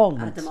at the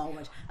moment?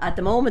 At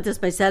the moment,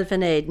 it's myself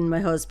and Aidan,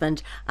 my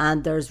husband,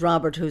 and there's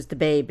Robert, who's the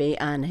baby,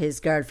 and his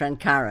girlfriend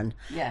Karen.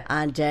 Yeah.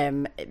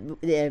 And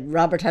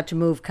Robert had to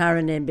move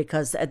Karen in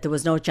because there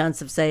was no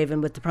chance of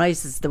saving with the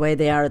prices the way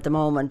they are at the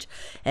moment.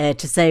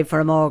 To save for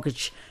a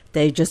mortgage,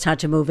 they just had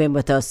to move in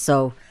with us.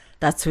 So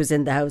that's who's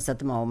in the house at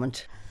the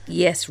moment.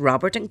 Yes,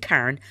 Robert and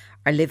Karen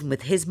are living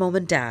with his mum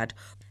and dad.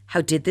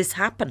 How did this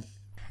happen?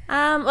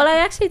 Well, I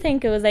actually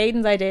think it was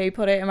Aidan's idea. He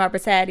put it in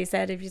Robert's head. He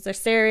said, if you're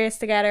serious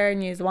together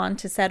and you want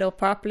to set up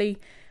properly,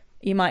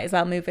 you might as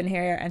well move in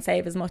here and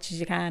save as much as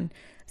you can.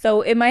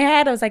 So in my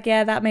head, I was like,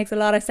 yeah, that makes a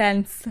lot of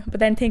sense.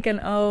 But then thinking,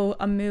 oh,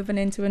 I'm moving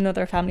into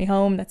another family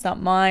home that's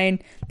not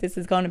mine. This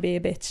is going to be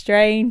a bit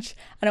strange.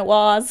 And it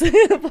was,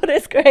 but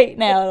it's great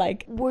now.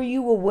 Like, were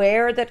you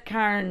aware that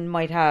Karen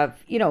might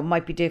have,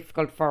 might be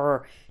difficult for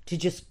her to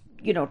just,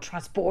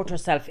 transport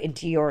herself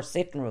into your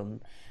sitting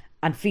room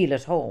and feel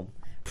at home?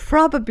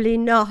 Probably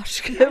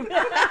not.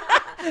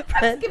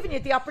 I'm giving you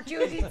the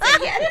opportunity to say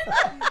yes.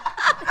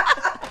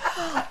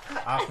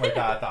 Ask my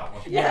dad that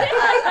one. Yeah.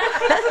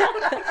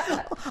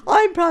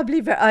 I'm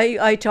probably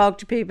I talk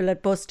to people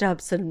at bus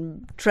stops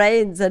and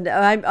trains, and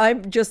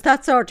I'm just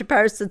that sort of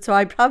person, so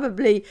I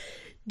probably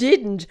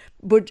didn't,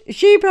 but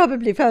she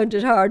probably found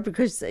it hard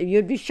because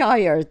you'd be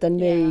shyer than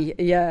me.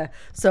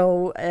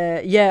 So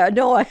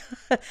no,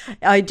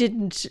 I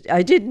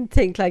didn't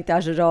think like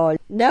that at all.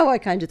 Now I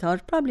kind of thought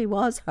it probably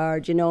was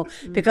hard,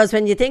 because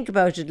when you think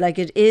about it, like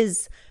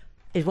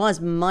it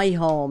was my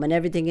home and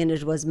everything in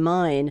it was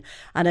mine.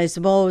 And I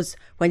suppose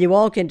when you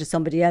walk into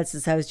somebody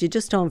else's house, you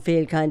just don't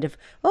feel kind of,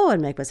 I'll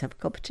make myself a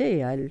cup of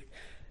tea. I'll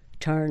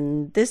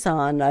turn this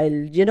on.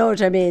 You know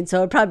what I mean?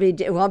 So it I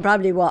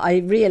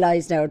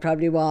realise now it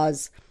probably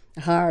was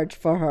hard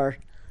for her.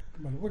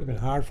 Well, it would have been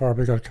hard for her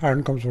because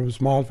Karen comes from a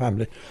small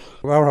family.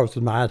 Our house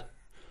is mad.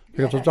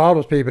 Because there's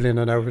always people in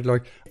and out.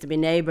 There'd be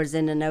neighbours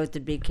in and out,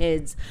 there'd be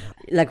kids.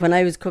 Like when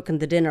I was cooking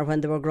the dinner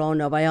when they were growing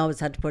up, I always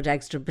had to put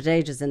extra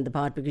potatoes in the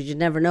pot because you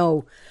never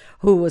know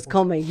who was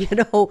coming,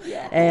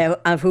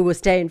 and who was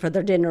staying for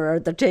their dinner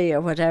or their tea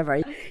or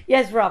whatever.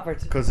 Yes,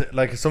 Robert.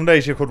 Because some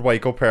days you could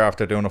wake up here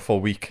after doing a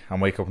full week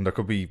and wake up and there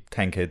could be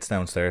 10 kids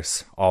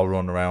downstairs all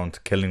running around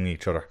killing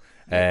each other.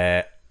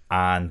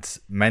 And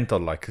mental,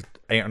 like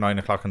 8 or 9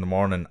 o'clock in the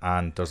morning,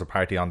 and there's a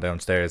party on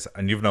downstairs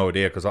and you've no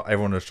idea because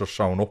everyone is just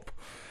showing up.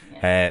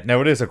 Now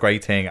it is a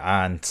great thing,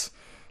 and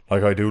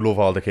like I do love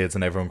all the kids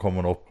and everyone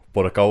coming up,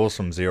 but it goes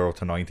from 0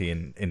 to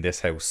 90 in this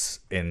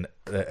house in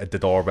the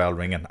doorbell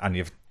ringing, and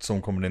you've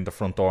some coming in the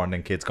front door and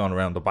then kids going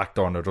around the back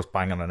door and they're just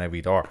banging on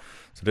every door.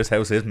 So this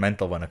house is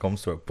mental when it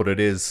comes to it, but it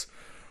is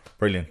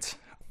brilliant.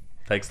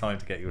 Takes time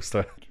to get used to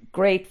it.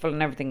 Grateful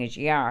and everything as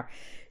you are.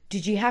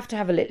 Did you have to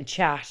have a little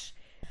chat?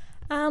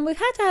 We've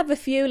had to have a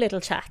few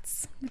little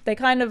chats.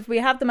 We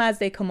have them as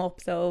they come up.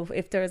 So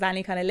if there's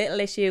any kind of little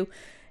issue,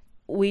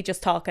 we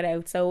just talk it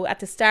out. So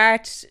at the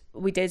start,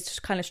 we did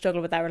kind of struggle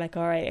with that. We're like,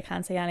 all right, I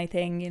can't say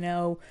anything,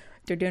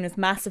 they're doing us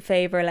massive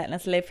favour, letting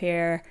us live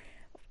here.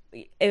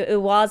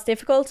 It was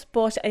difficult,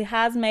 but it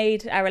has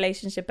made our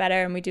relationship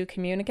better, and we do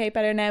communicate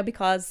better now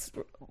because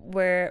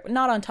we're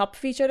not on top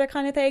of each other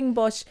kind of thing,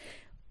 but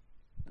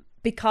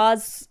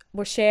because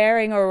we're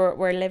sharing or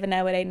we're living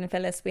now with Aidan and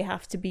Phyllis, we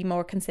have to be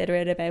more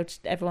considerate about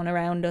everyone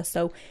around us.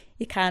 So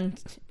you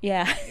can't,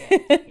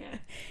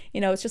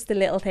 it's just the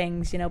little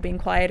things, being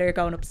quieter,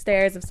 going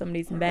upstairs if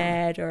somebody's in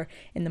bed or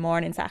in the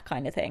mornings, that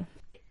kind of thing.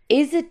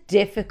 Is it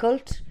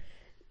difficult,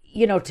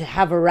 to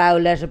have a row,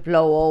 let it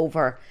blow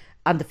over,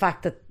 and the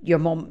fact that your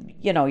mum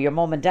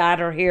and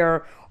dad are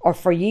here, or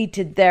for you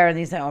to there and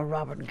they say,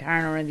 Robert and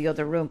Karen are in the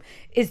other room?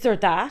 Is there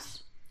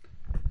that?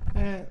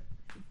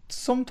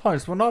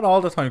 Sometimes, but not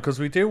all the time, because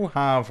we do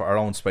have our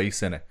own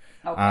space in it,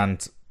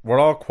 and we're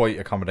all quite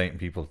accommodating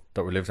people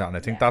that we live out, and I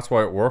think that's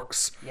why it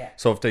works.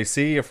 So if they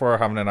see if we're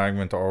having an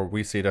argument or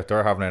we see that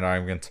they're having an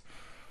argument,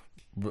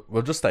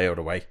 we'll just stay out of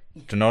the way.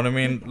 Do you know what I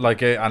mean?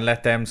 And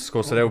let them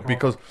discuss it out,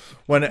 because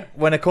when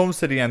it comes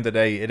to the end of the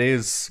day, it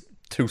is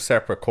two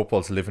separate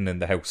couples living in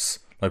the house.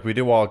 Like, we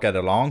do all get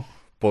along,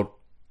 but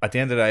at the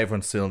end of the day,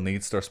 everyone still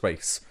needs their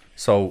space.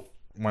 So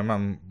my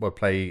mum would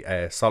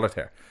play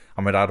solitaire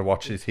and my dad would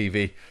watch the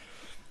TV,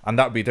 and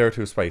that would be their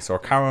two space. Or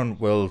Karen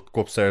will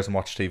go upstairs and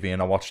watch TV,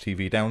 and I'll watch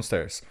TV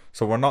downstairs.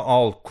 So we're not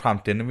all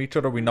cramped in with each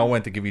other. We know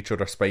when to give each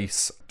other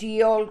space. Do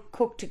you all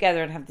cook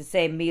together and have the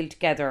same meal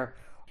together?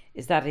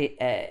 Is that,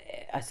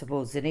 I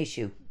suppose, an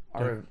issue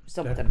or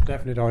something?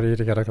 Definitely don't eat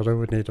together, because I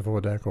would need the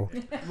food they cook.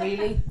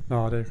 Really?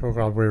 No, they cook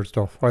all weird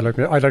stuff. I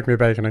like me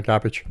bacon and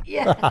cabbage.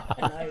 Yeah,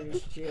 an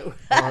Irish Jew.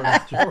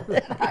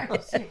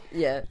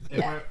 Yeah.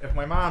 If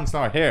my mom's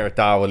not here,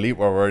 Dad will eat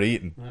where we're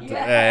eating. To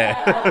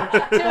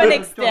an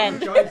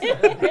extent.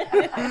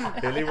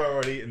 He'll eat where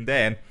we're eating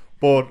then.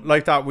 But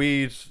like that,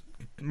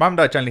 Mum and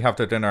Dad generally have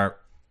their dinner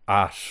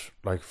at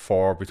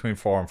between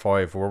 4 and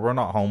 5, where we're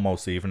not home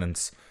most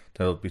evenings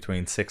till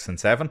between 6 and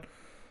 7.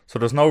 So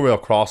there's no real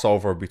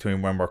crossover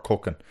between when we're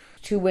cooking.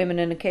 2 women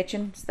in a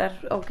kitchen, is that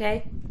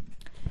okay?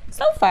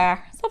 So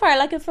far,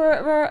 like if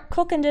we're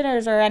cooking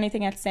dinners or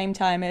anything at the same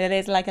time, it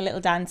is like a little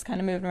dance, kind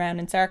of moving around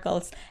in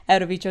circles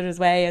out of each other's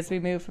way as we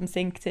move from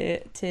sink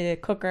to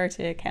cooker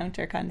to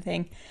counter kind of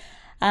thing.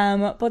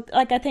 But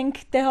I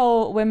think the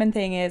whole women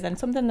thing is, and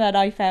something that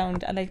I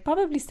found, and I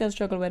probably still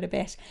struggle with a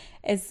bit,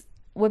 is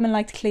women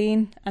like to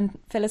clean, and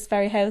Phyllis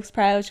very house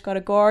proud. She's got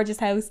a gorgeous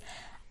house,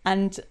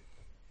 and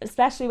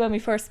especially when we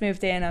first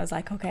moved in, I was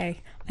like,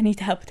 okay, I need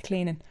to help with the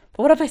cleaning.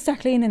 But what if I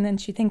start cleaning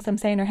and she thinks I'm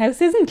saying her house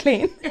isn't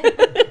clean?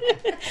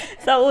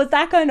 So it was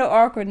that kind of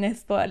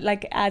awkwardness, but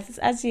like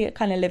as you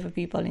kind of live with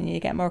people and you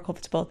get more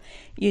comfortable,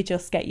 you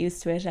just get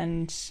used to it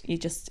and you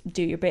just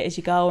do your bit as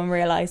you go and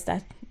realise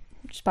that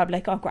it's probably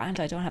like, oh grand,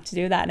 I don't have to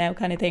do that now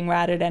kind of thing,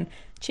 rather than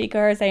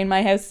cheeker saying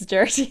my house is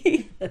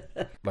dirty.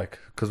 Like,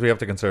 because we have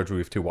to consider we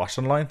have 2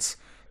 washing lines.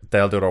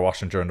 They'll do their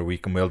washing during the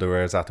week and we'll do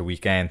ours at the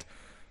weekend.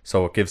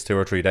 So it gives 2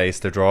 or 3 days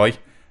to dry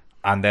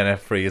and then it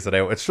frees it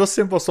out. It's just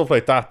simple stuff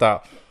like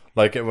that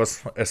like it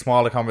was a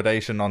small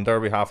accommodation on their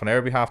behalf and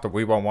our behalf that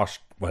we won't wash.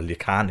 Well, you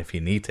can if you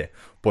need to,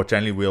 but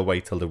generally we'll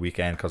wait till the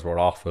weekend because we're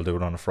off. We'll do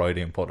it on a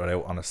Friday and put it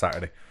out on a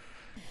Saturday.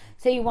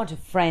 Say you want to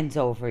have friends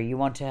over, you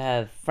want to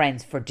have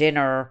friends for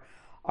dinner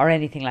or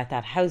anything like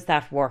that. How's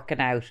that working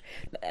out?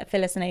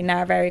 Phyllis and Aidan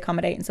are very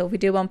accommodating, so if we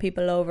do want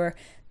people over,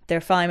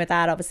 they're fine with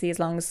that, obviously, as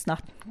long as it's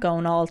not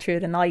going all through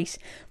the night.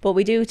 But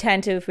we do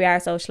tend to, if we are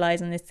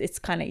socialising, it's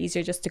kind of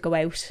easier just to go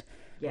out.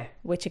 Yeah.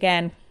 Which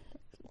again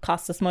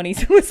costs us money,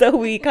 so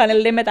we kind of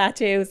limit that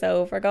too.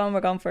 So if we're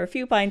going for a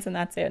few pints and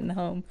that's it in the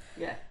home.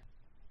 Yeah.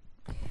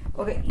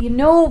 Okay, you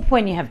know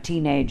when you have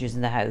teenagers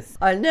in the house,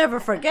 I'll never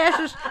forget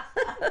it.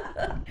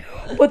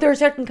 But there are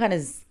certain kind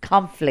of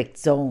conflict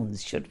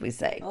zones, should we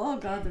say? Oh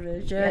God, there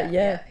is.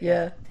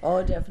 Yeah.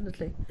 Oh,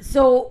 definitely.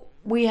 So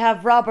we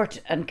have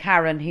Robert and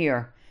Karen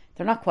here.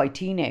 They're not quite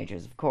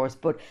teenagers, of course,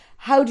 but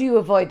how do you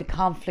avoid the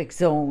conflict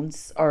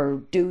zones,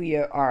 or do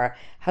you, or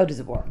how does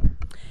it work?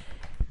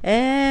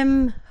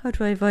 How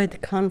do I avoid the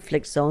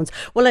conflict zones?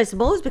 Well, I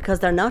suppose because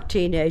they're not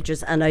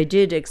teenagers, and I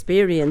did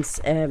experience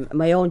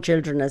my own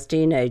children as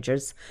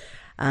teenagers,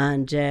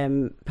 and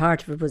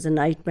part of it was a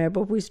nightmare,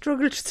 but we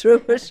struggled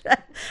through it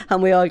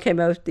and we all came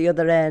out the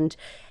other end.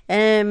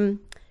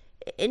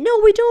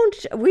 No,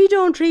 we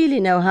don't really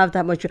now have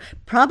that much,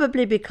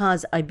 probably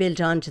because I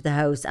built onto the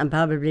house and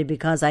probably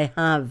because I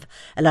have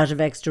a lot of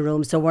extra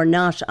room, so we're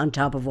not on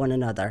top of one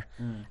another.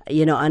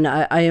 You know, and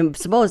I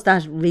suppose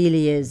that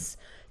really is,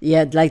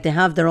 yeah, like they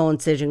have their own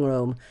sitting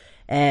room,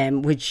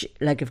 which,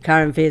 like, if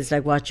Karen feels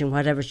like watching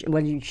whatever,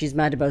 she's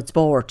mad about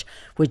sport,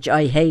 which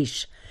I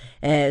hate.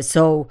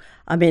 So,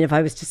 I mean, if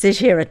I was to sit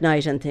here at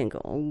night and think,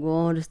 oh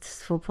God, is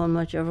this football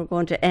match ever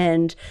going to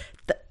end?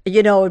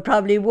 You know, it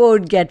probably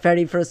would get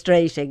very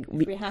frustrating.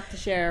 We have to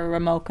share a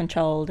remote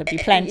control. There'd be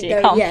plenty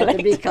of conflict. Yeah,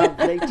 there'd be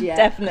conflict, yeah.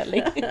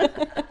 Definitely.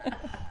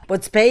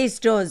 But space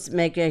does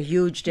make a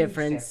huge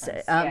difference.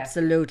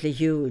 Absolutely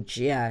huge.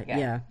 Yeah,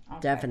 okay.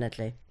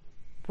 Definitely.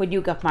 When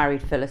you got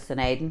married, Phyllis and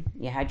Aidan,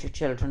 you had your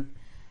children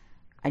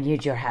and you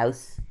had your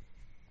house,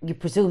 you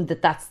presumed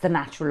that that's the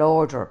natural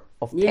order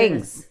of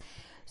things.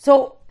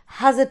 So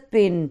has it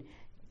been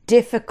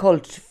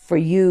difficult for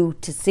you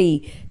to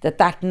see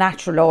that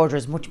natural order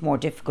is much more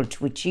difficult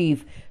to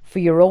achieve for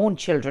your own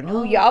children,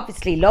 who you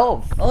obviously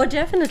love? Oh,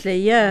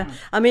 definitely, yeah.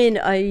 I mean,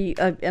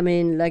 I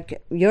mean,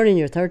 like, you're in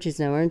your 30s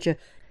now, aren't you?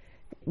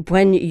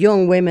 When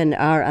young women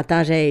are at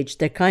that age,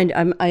 they're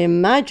I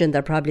imagine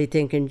they're probably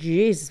thinking,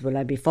 Jesus, will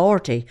I be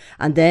 40?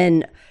 And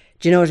then,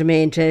 do you know what I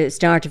mean, to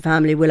start a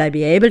family, will I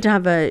be able to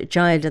have a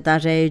child at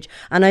that age?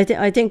 And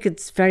I think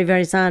it's very,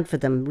 very sad for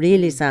them,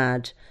 really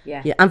sad.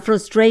 Yeah, and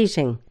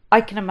frustrating. I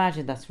can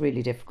imagine that's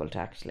really difficult,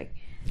 actually.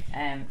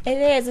 It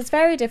is, it's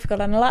very difficult,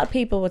 and a lot of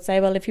people would say,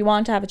 well, if you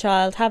want to have a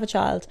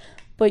child,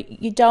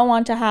 but you don't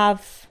want to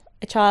have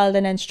a child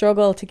and then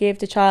struggle to give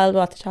the child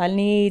what the child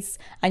needs,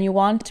 and you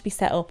want it to be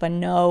set up and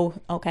know,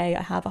 okay,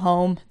 I have a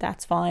home,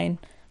 that's fine,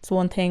 it's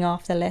one thing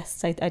off the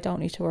list I don't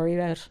need to worry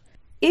about.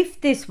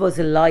 If this was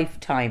a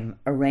lifetime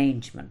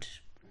arrangement,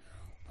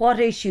 what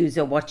issues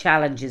or what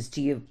challenges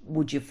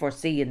would you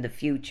foresee in the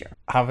future?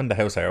 Having the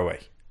house our way,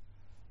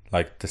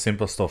 like the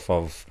simple stuff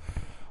of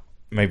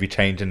maybe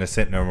changing the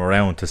sitting room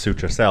around to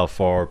suit yourself,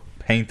 or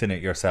painting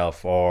it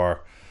yourself,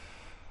 or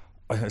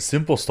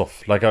simple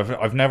stuff. Like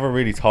I've never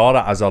really thought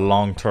it as a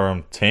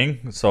long-term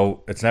thing,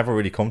 so it's never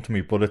really come to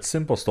me, but it's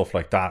simple stuff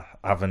like that,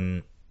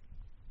 having,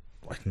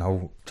 like,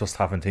 no, just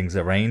having things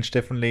arranged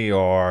differently,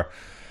 or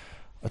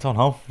I don't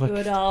know, like, it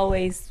would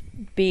always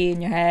be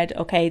in your head,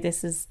 okay,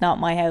 this is not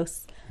my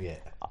house. Yeah,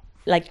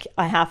 like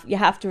you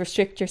have to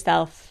restrict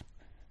yourself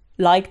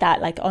like that,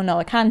 like, oh no,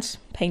 I can't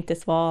paint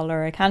this wall,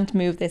 or I can't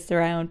move this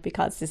around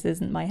because this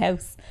isn't my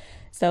house.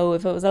 So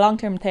if it was a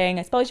long-term thing,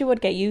 I suppose you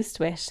would get used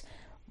to it,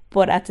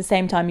 but at the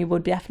same time you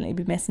would definitely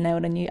be missing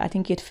out, and I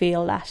think you'd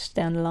feel that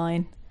down the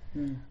line.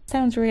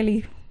 Sounds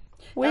really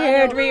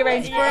weird,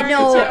 rearranged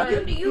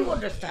furniture. You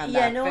understand that?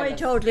 Yeah, no, Phyllis. I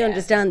totally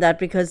understand that,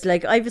 because,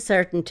 like, I have a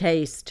certain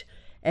taste.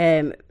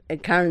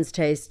 Karen's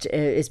taste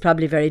is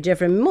probably very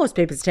different. Most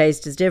people's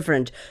taste is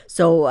different.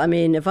 So, I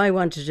mean, if I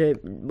wanted to,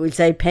 we'll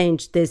say,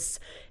 paint this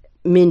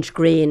mint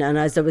green, and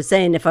as I was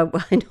saying,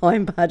 I know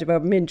I'm bad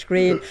about mint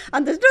green,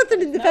 and there's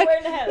nothing in the house.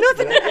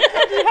 Nothing in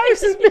the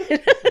house is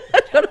mint.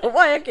 I don't know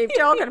why I keep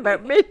talking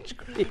about mint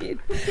green,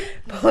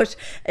 but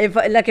if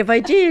I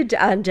did,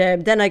 and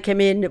then I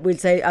came in, we'll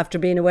say, after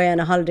being away on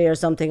a holiday or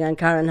something, and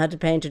Karen had it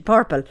painted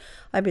purple,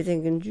 I'd be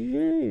thinking,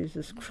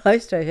 Jesus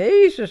Christ, I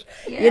hate it.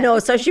 You know,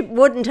 so she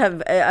wouldn't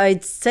have.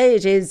 I'd say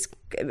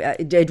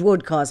it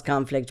would cause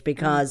conflict,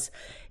 because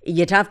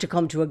you'd have to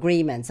come to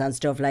agreements and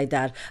stuff like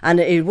that,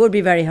 and it would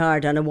be very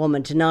hard on a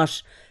woman to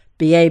not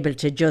be able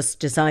to just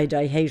decide,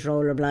 I hate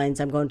roller blinds,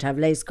 I'm going to have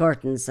lace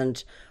curtains,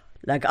 and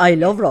like, I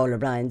love roller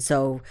blinds.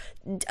 So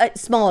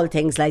small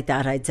things like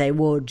that, I'd say,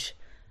 would,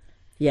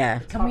 yeah.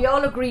 Can we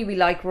all agree we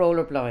like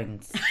roller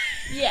blinds?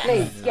 Yeah.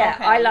 Please. Yeah,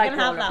 Okay, I like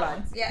roller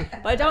blinds. Yeah.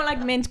 But I don't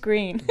like mint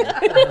green.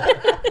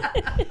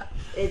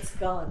 It's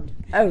gone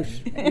out.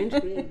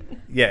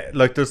 Yeah,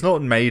 like there's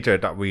nothing major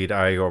that we'd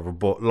argue over,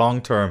 but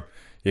long term,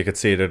 you could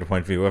see it at a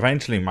point of view.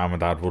 Eventually, Mum and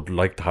Dad would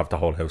like to have the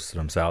whole house to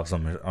themselves,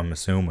 I'm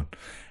assuming.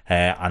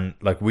 And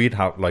like we'd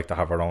like to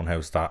have our own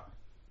house that,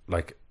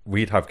 like,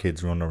 we'd have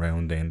kids run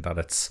around in, that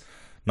it's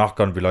not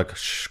going to be like,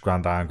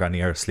 Grandad and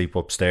Granny are asleep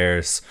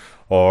upstairs,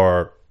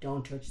 or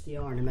don't touch the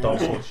ornaments. Don't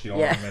touch the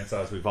ornaments,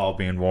 as we've all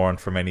been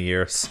warned for many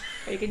years.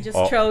 Or you can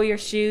just throw your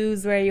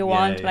shoes where you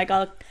want. Like,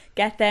 I'll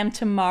get them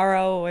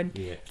tomorrow, and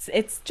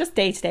it's just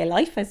day-to-day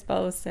life, I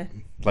suppose.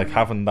 Like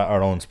having that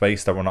our own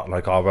space, that we're not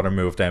like, oh, I better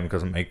move them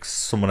because it makes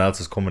someone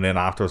else is coming in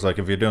afterwards. Like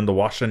if you're doing the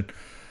washing,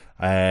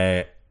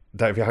 that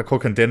if you're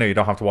cooking dinner, you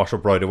don't have to wash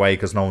up right away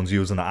because no one's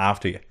using it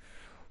after you.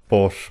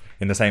 But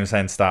in the same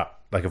sense that,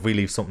 like, if we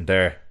leave something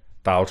there,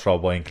 they'll throw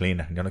away and clean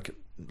it, and you're like,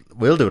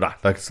 we'll do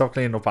that. Like, stop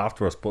cleaning up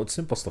after us. But it's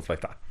simple stuff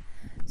like that.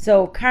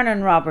 So Karen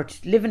and Robert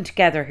living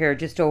together here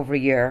just over a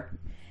year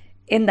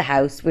in the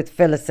house with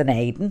Phyllis and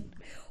Aidan.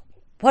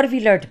 What have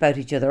you learned about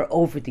each other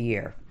over the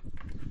year?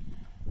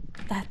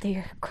 That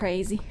they're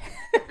crazy.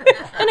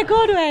 In a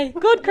good way.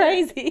 Good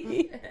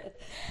crazy.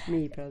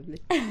 Me, probably.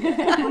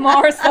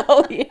 More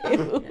so you.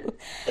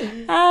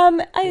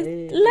 I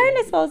learned,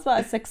 I suppose,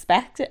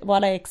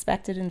 what I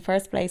expected in the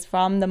first place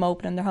from them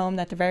opening their home,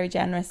 that they're very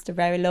generous, they're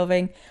very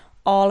loving,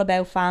 all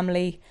about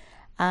family.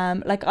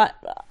 Like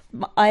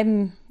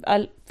I'm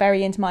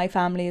very into my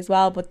family as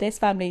well, but this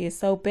family is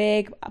so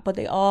big, but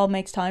they all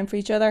makes time for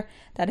each other,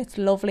 that it's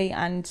lovely.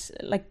 And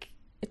like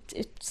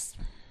it's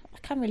I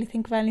can't really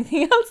think of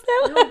anything else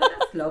now. No,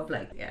 that's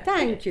lovely. Yeah.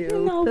 Thank you.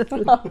 No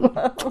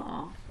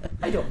problem.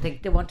 I don't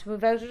think they want to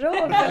move out at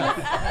all.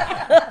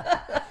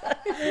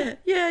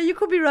 Yeah, you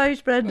could be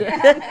right, Brenda.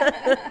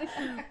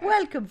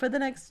 Welcome for the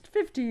next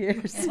 50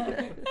 years.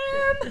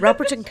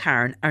 Robert and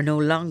Karen are no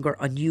longer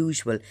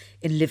unusual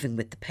in living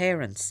with the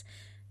parents.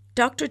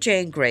 Dr.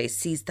 Jane Gray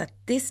sees that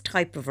this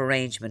type of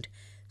arrangement,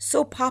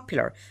 so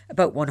popular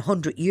about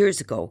 100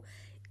 years ago,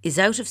 is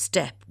out of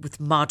step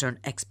with modern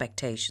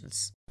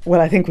expectations. Well,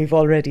 I think we've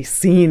already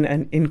seen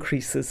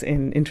increases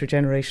in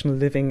intergenerational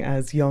living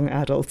as young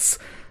adults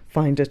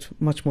find it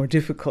much more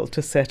difficult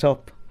to set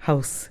up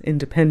house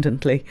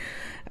independently.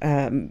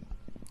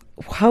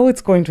 How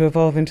it's going to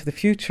evolve into the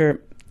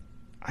future,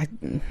 I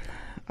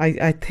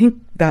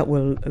think that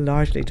will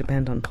largely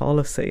depend on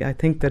policy. I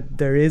think that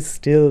there is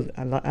still,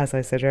 as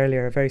I said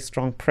earlier, a very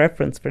strong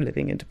preference for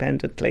living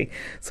independently.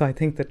 So I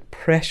think that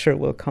pressure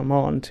will come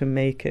on to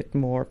make it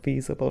more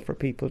feasible for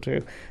people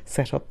to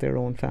set up their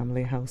own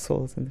family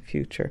households in the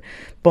future.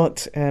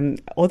 But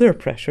other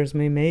pressures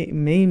may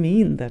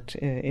mean that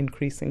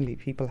increasingly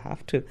people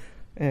have to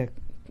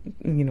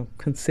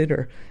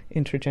consider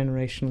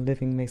intergenerational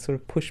living, may sort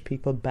of push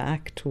people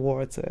back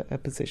towards a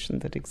position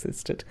that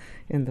existed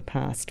in the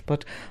past.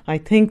 But I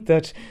think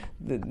that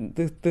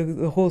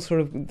the whole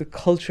sort of the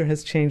culture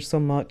has changed so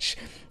much,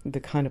 the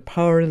kind of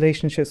power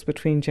relationships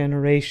between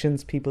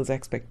generations, people's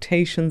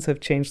expectations have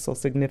changed so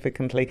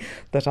significantly,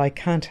 that I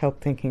can't help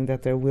thinking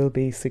that there will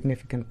be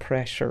significant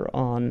pressure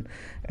on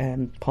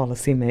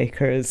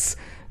policymakers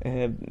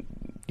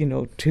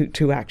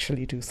to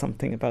actually do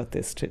something about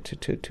this,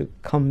 to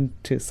come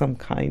to some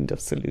kind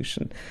of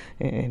solution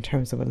in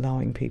terms of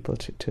allowing people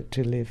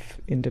to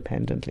live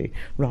independently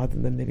rather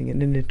than living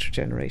in an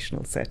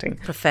intergenerational setting.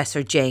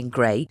 Professor Jane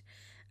Gray.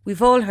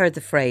 We've all heard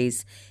the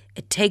phrase,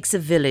 it takes a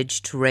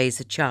village to raise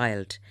a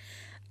child.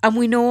 And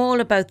we know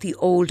all about the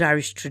old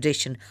Irish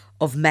tradition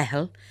of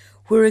Mehel,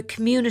 where a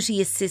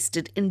community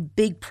assisted in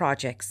big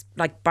projects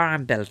like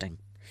barn building.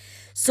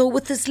 So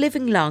with us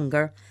living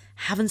longer,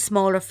 having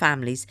smaller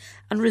families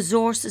and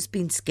resources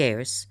being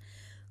scarce,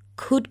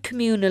 could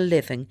communal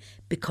living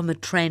become a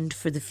trend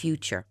for the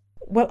future?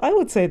 Well, I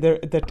would say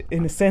that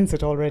in a sense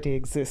it already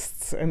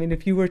exists. I mean,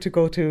 if you were to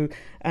go to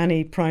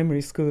any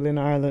primary school in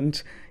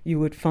Ireland, you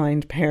would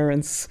find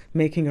parents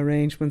making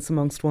arrangements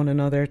amongst one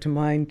another to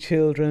mind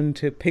children,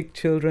 to pick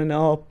children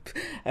up.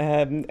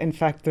 In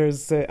fact,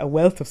 there's a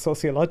wealth of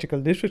sociological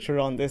literature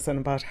on this and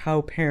about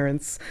how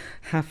parents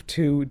have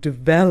to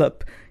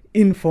develop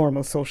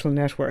informal social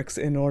networks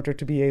in order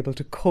to be able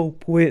to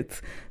cope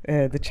with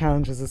the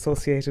challenges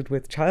associated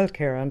with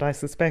childcare. And I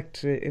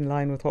suspect, in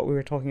line with what we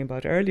were talking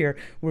about earlier,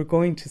 we're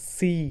going to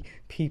see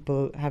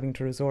people having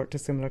to resort to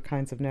similar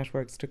kinds of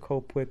networks to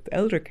cope with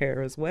elder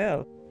care as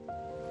well.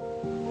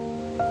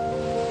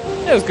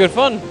 It was good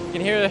fun. You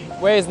can hear the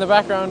waves in the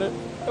background. It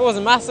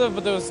wasn't massive,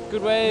 but there was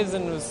good waves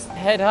and it was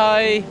head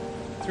high.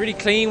 It's really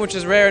clean, which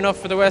is rare enough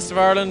for the west of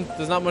Ireland.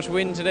 There's not much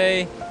wind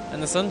today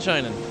and the sun's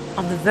shining.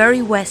 On the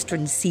very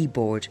western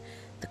seaboard,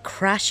 the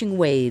crashing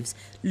waves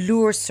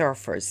lure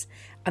surfers,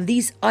 and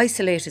these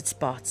isolated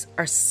spots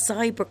are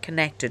cyber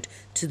connected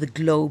to the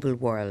global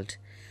world.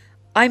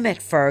 I met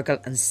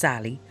Fergal and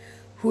Sally,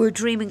 who are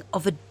dreaming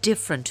of a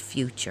different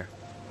future.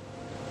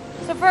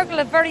 So Virgil,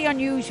 a very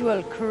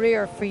unusual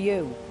career for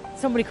you.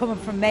 Somebody coming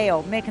from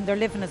Mayo, making their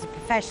living as a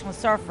professional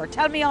surfer.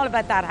 Tell me all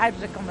about that. How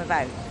did it come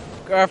about?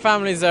 Our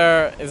family's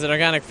is an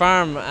organic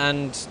farm,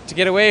 and to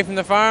get away from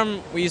the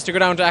farm we used to go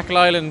down to Achill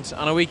Island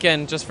on a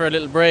weekend just for a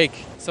little break.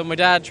 So my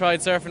dad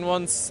tried surfing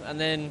once, and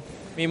then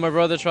me and my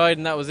brother tried,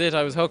 and that was it.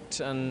 I was hooked,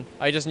 and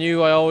I just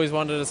knew I always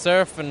wanted to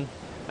surf, and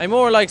I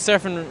more like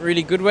surfing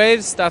really good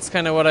waves. That's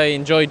kind of what I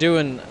enjoy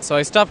doing. So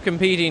I stopped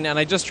competing and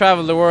I just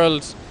travelled the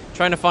world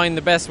trying to find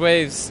the best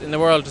waves in the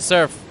world to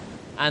surf.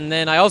 And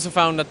then I also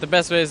found that the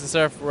best ways to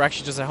surf were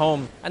actually just at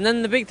home. And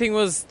then the big thing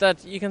was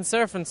that you can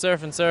surf and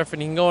surf and surf,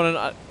 and you can go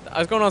on. I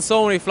was going on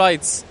so many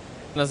flights,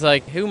 and I was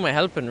like, who am I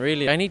helping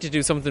really? I need to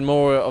do something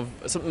a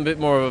bit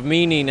more of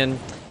meaning and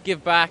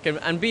give back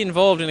and be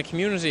involved in a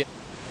community.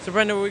 So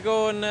Brenda, we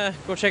go and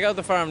go check out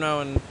the farm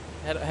now and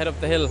head up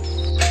the hill.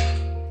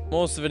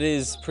 Most of it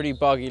is pretty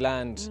boggy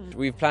land.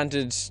 We've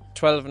planted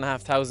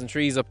 12,500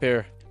 trees up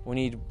here. We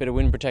need a bit of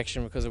wind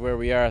protection because of where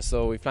we are,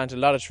 so we've planted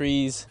a lot of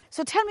trees.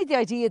 So tell me the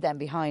idea then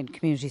behind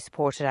community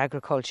supported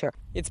agriculture.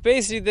 It's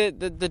basically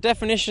the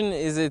definition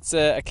is it's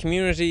a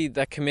community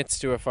that commits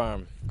to a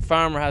farm. The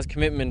farmer has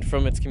commitment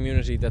from its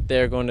community that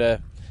they're going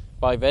to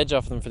buy veg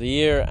off them for the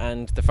year,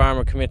 and the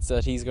farmer commits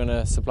that he's going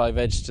to supply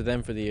veg to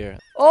them for the year.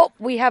 Oh,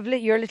 we have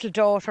your little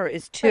daughter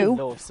is 2.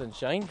 Hello,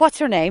 Sunshine. What's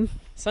her name?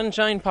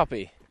 Sunshine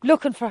Poppy.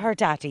 Looking for her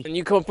daddy. And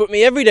you come put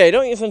me every day,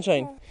 don't you,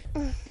 Sunshine?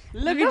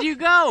 Look at you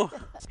go.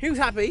 Who's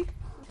happy?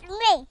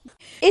 Me.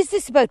 Is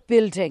this about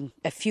building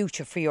a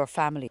future for your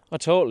family? Oh,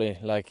 totally.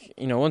 Like,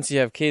 once you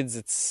have kids,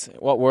 it's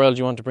what world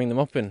you want to bring them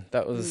up in.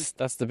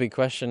 That's the big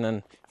question.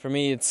 And for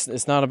me,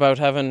 it's not about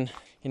having,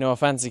 a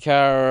fancy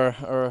car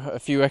or a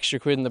few extra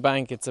quid in the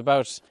bank. It's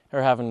about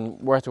her having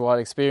worthwhile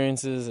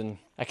experiences and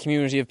a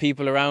community of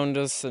people around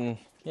us, and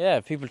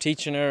people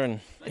teaching her.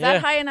 And is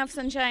that high enough,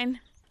 Sunshine?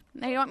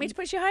 Now you want me to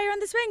push you higher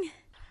on the swing?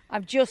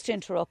 I'm just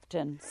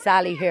interrupting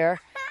Sally here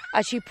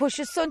as she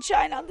pushes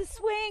Sunshine on the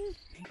swing.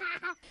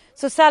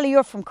 So Sally,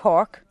 you're from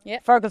Cork.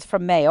 Yep. Virgil's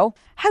from Mayo.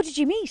 How did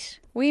you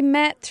meet? We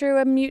met through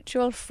a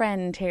mutual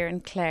friend here in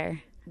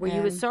Clare. Were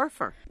you a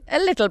surfer? A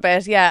little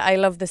bit, yeah. I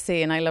love the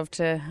sea and I love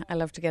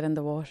to get in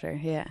the water,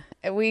 yeah.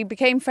 We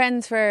became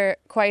friends for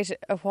quite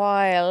a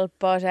while,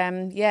 but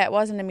it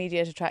was an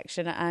immediate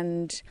attraction,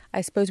 and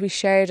I suppose we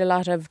shared a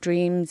lot of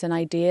dreams and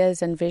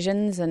ideas and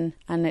visions, and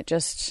it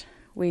just...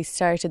 We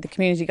started the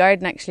community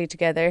garden actually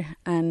together,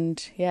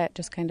 and it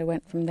just kind of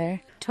went from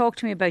there. Talk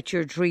to me about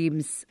your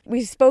dreams.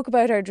 We spoke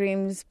about our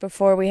dreams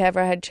before we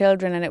ever had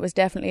children, and it was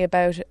definitely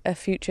about a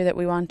future that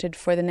we wanted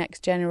for the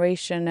next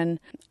generation. And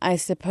I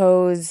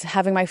suppose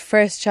having my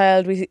first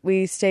child,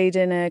 we stayed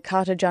in a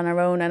cottage on our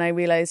own, and I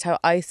realised how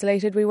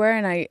isolated we were,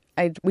 and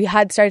we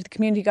had started the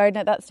community garden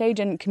at that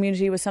stage, and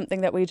community was something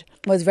that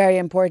was very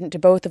important to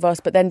both of us.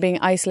 But then being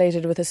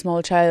isolated with a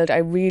small child, I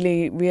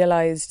really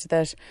realised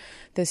that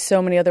there's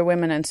so many other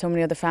women and so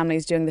many other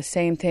families doing the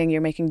same thing.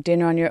 You're making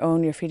dinner on your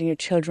own, you're feeding your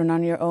children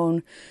on your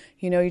own.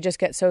 You just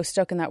get so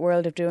stuck in that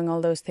world of doing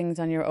all those things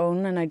on your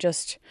own, and I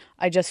just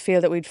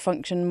feel that we'd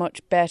function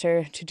much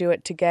better to do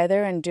it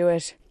together and do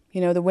it.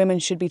 The women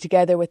should be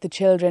together with the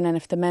children, and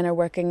if the men are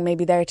working,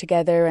 maybe they're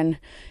together, and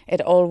it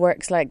all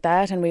works like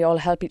that, and we all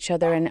help each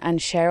other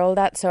and share all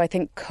that. So I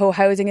think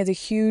co-housing is a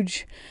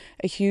huge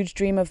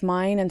dream of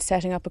mine, and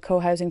setting up a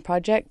co-housing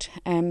project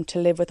to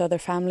live with other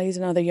families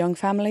and other young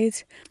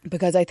families,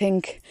 because I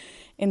think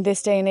in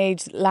this day and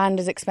age land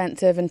is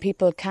expensive and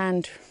people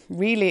can't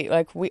really,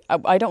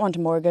 I don't want a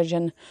mortgage,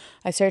 and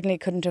I certainly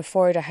couldn't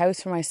afford a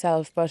house for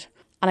myself, and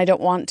I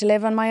don't want to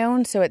live on my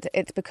own, so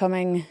it's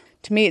becoming...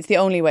 To me, it's the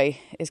only way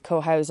is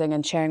co-housing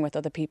and sharing with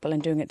other people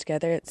and doing it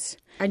together.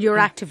 And you're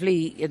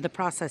actively in the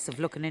process of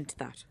looking into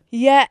that?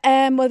 Yeah,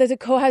 well, there's a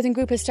co-housing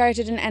group has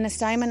started in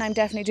Ennistimon. I'm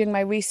definitely doing my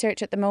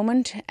research at the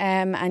moment.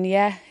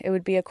 It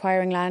would be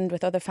acquiring land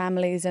with other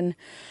families and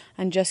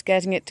just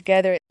getting it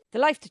together. The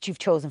life that you've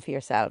chosen for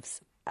yourselves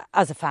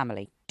as a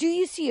family, do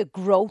you see a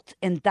growth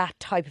in that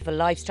type of a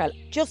lifestyle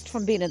just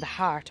from being in the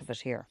heart of it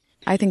here?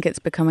 I think it's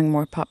becoming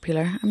more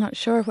popular. I'm not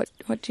sure.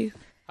 What do you...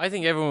 I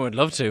think everyone would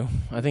love to.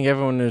 I think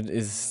everyone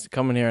is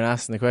coming here and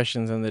asking the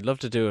questions, and they'd love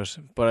to do it.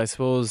 But I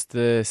suppose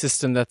the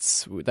system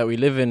that we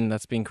live in,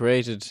 that's been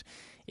created,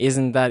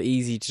 isn't that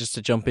easy just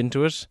to jump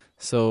into it.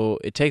 So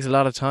it takes a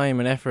lot of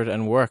time and effort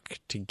and work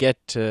to get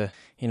to,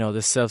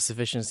 this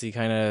self-sufficiency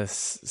kind of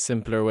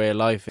simpler way of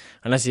life.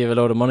 Unless you have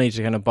a load of money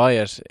to kind of buy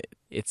it,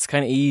 it's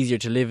kind of easier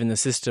to live in the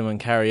system and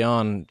carry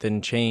on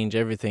than change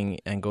everything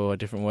and go a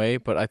different way.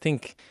 But I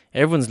think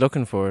everyone's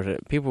looking for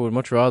it. People would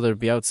much rather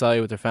be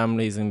outside with their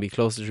families and be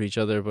closer to each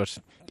other, but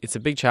it's a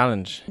big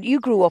challenge. You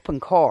grew up in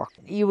Cork.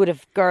 You would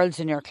have girls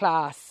in your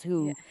class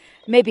who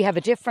maybe have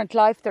a different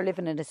life. They're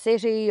living in a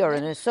city or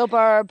in a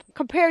suburb.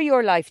 Compare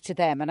your life to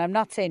them, and I'm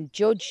not saying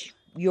judge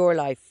your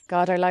life.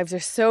 God, our lives are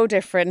so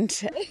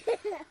different.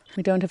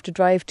 We don't have to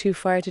drive too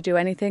far to do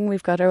anything.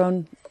 We've got our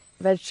own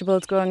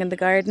vegetables growing in the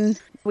garden.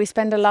 We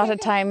spend a lot of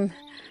time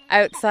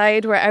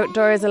outside. We're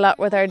outdoors a lot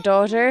with our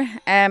daughter.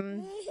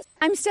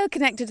 I'm still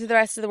connected to the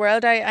rest of the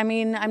world. I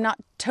mean, I'm not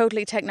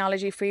totally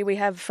technology free.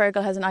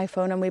 Fergal has an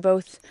iPhone, and we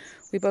both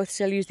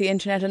still use the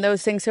internet and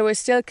those things, so we're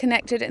still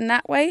connected in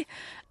that way.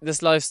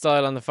 This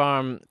lifestyle on the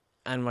farm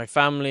and my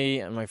family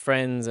and my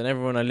friends and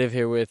everyone I live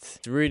here with,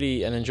 it's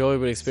really an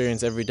enjoyable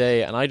experience every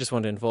day, and I just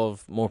want to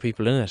involve more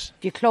people in it.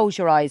 If you close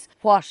your eyes,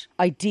 what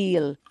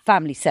ideal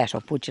family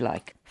setup would you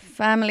like?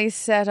 Family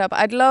setup.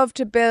 I'd love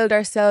to build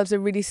ourselves a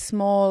really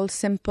small,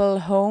 simple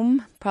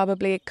home,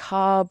 probably a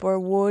cob or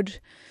wood,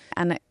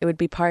 and it would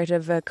be part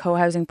of a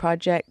co-housing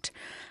project,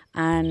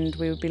 and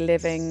we would be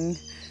living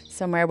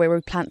somewhere where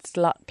we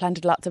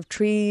planted lots of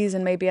trees,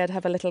 and maybe I'd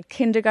have a little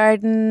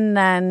kindergarten,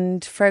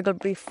 and Fergal would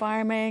be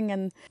farming,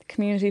 and the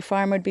community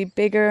farm would be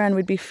bigger, and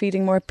we'd be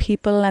feeding more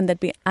people, and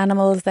there'd be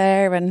animals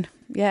there, and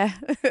yeah.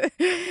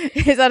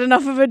 Is that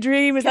enough of a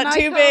dream? Is that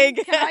too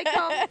big? Can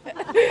I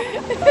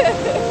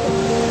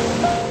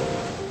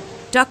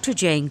come? Dr.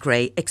 Jane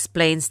Gray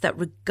explains that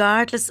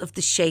regardless of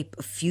the shape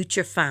of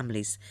future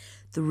families,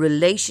 the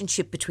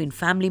relationship between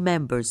family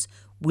members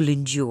will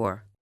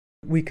endure.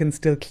 We can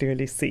still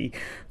clearly see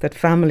that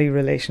family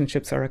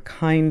relationships are a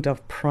kind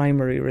of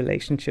primary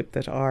relationship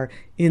that are,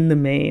 in the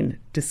main,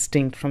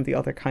 distinct from the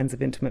other kinds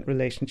of intimate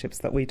relationships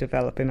that we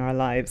develop in our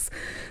lives.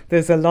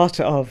 There's a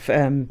lot of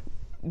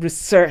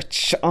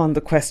research on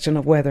the question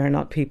of whether or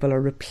not people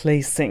are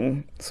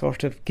replacing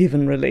sort of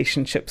given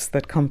relationships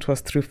that come to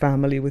us through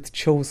family with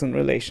chosen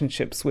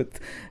relationships,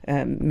 with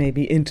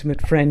maybe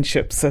intimate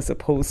friendships as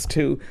opposed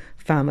to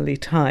family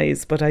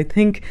ties. But I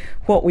think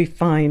what we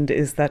find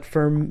is that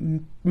for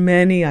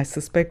many, I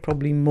suspect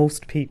probably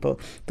most people,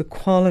 the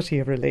quality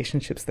of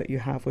relationships that you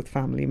have with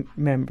family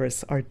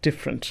members are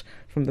different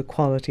from the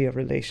quality of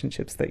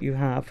relationships that you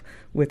have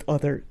with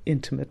other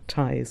intimate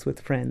ties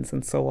with friends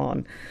and so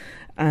on.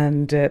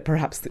 And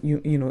perhaps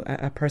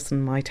a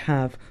person might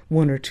have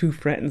one or two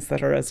friends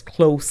that are as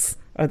close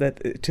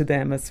to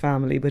them as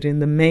family, but in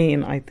the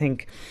main, I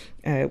think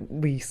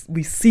we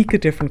seek a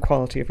different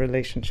quality of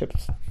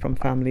relationships from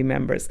family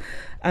members.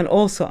 And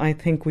also, I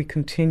think we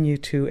continue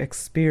to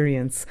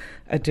experience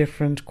a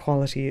different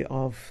quality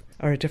of,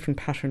 or a different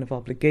pattern of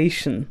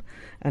obligation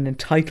and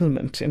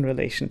entitlement in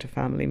relation to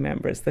family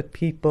members, that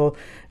people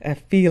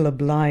feel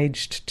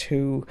obliged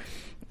to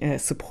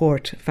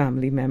support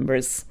family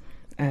members.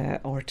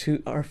 Or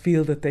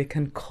feel that they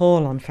can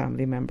call on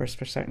family members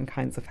for certain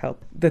kinds of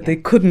help that they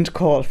couldn't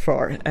call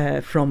for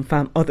from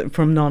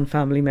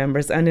non-family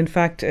members. And in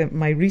fact,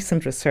 my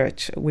recent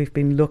research, we've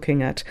been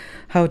looking at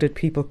how did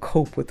people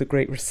cope with the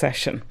Great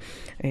Recession?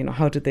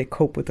 How did they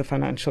cope with the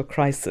financial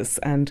crisis?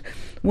 And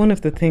one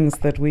of the things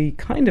that we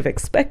kind of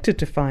expected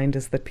to find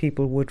is that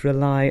people would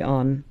rely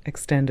on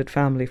extended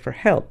family for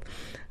help.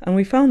 And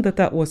we found that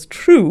that was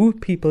true.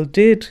 People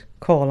did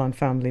call on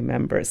family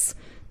members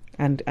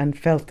and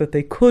felt that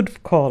they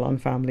could call on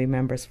family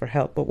members for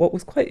help. But what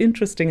was quite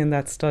interesting in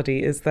that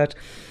study is that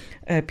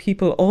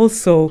people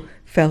also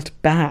felt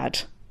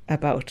bad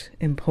about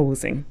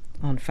imposing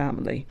on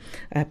family,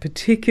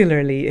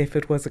 particularly if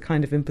it was a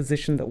kind of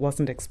imposition that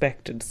wasn't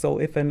expected. So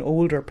if an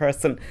older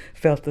person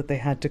felt that they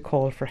had to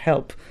call for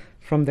help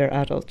from their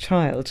adult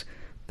child,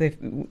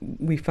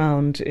 we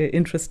found,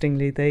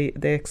 interestingly, they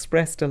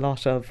expressed a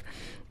lot of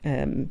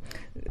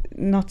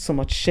not so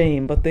much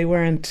shame, but they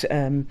weren't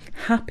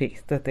happy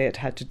that they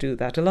had to do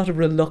that. A lot of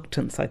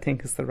reluctance, I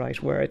think, is the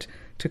right word,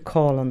 to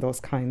call on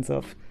those kinds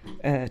of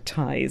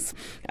ties.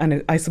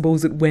 And I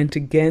suppose it went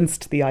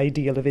against the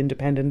ideal of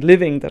independent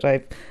living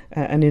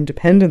and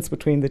independence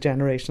between the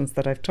generations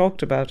that I've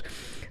talked about.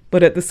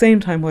 But at the same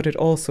time, what it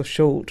also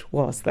showed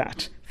was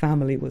that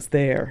family was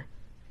there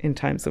in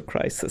times of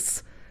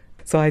crisis.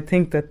 So I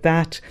think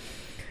that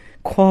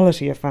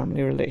quality of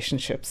family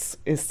relationships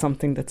is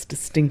something that's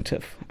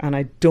distinctive, and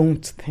I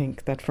don't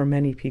think that for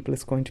many people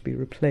it's going to be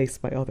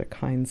replaced by other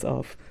kinds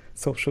of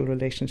social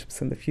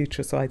relationships in the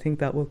future. So I think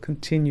that will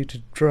continue to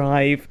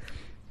drive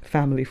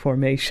family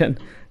formation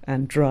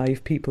and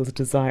drive people's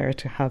desire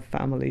to have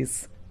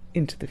families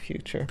into the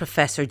future.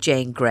 Professor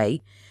Jane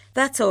Gray.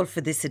 That's all for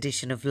this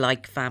edition of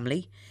Like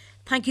Family.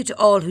 Thank you to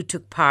all who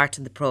took part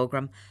in the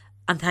programme,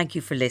 and thank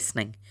you for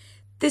listening.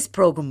 This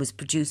programme was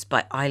produced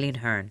by Eileen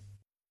Hearn.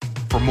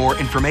 For more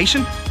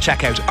information,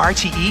 check out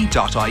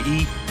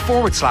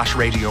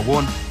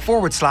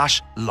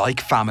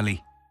rte.ie/Radio1/Like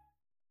Family.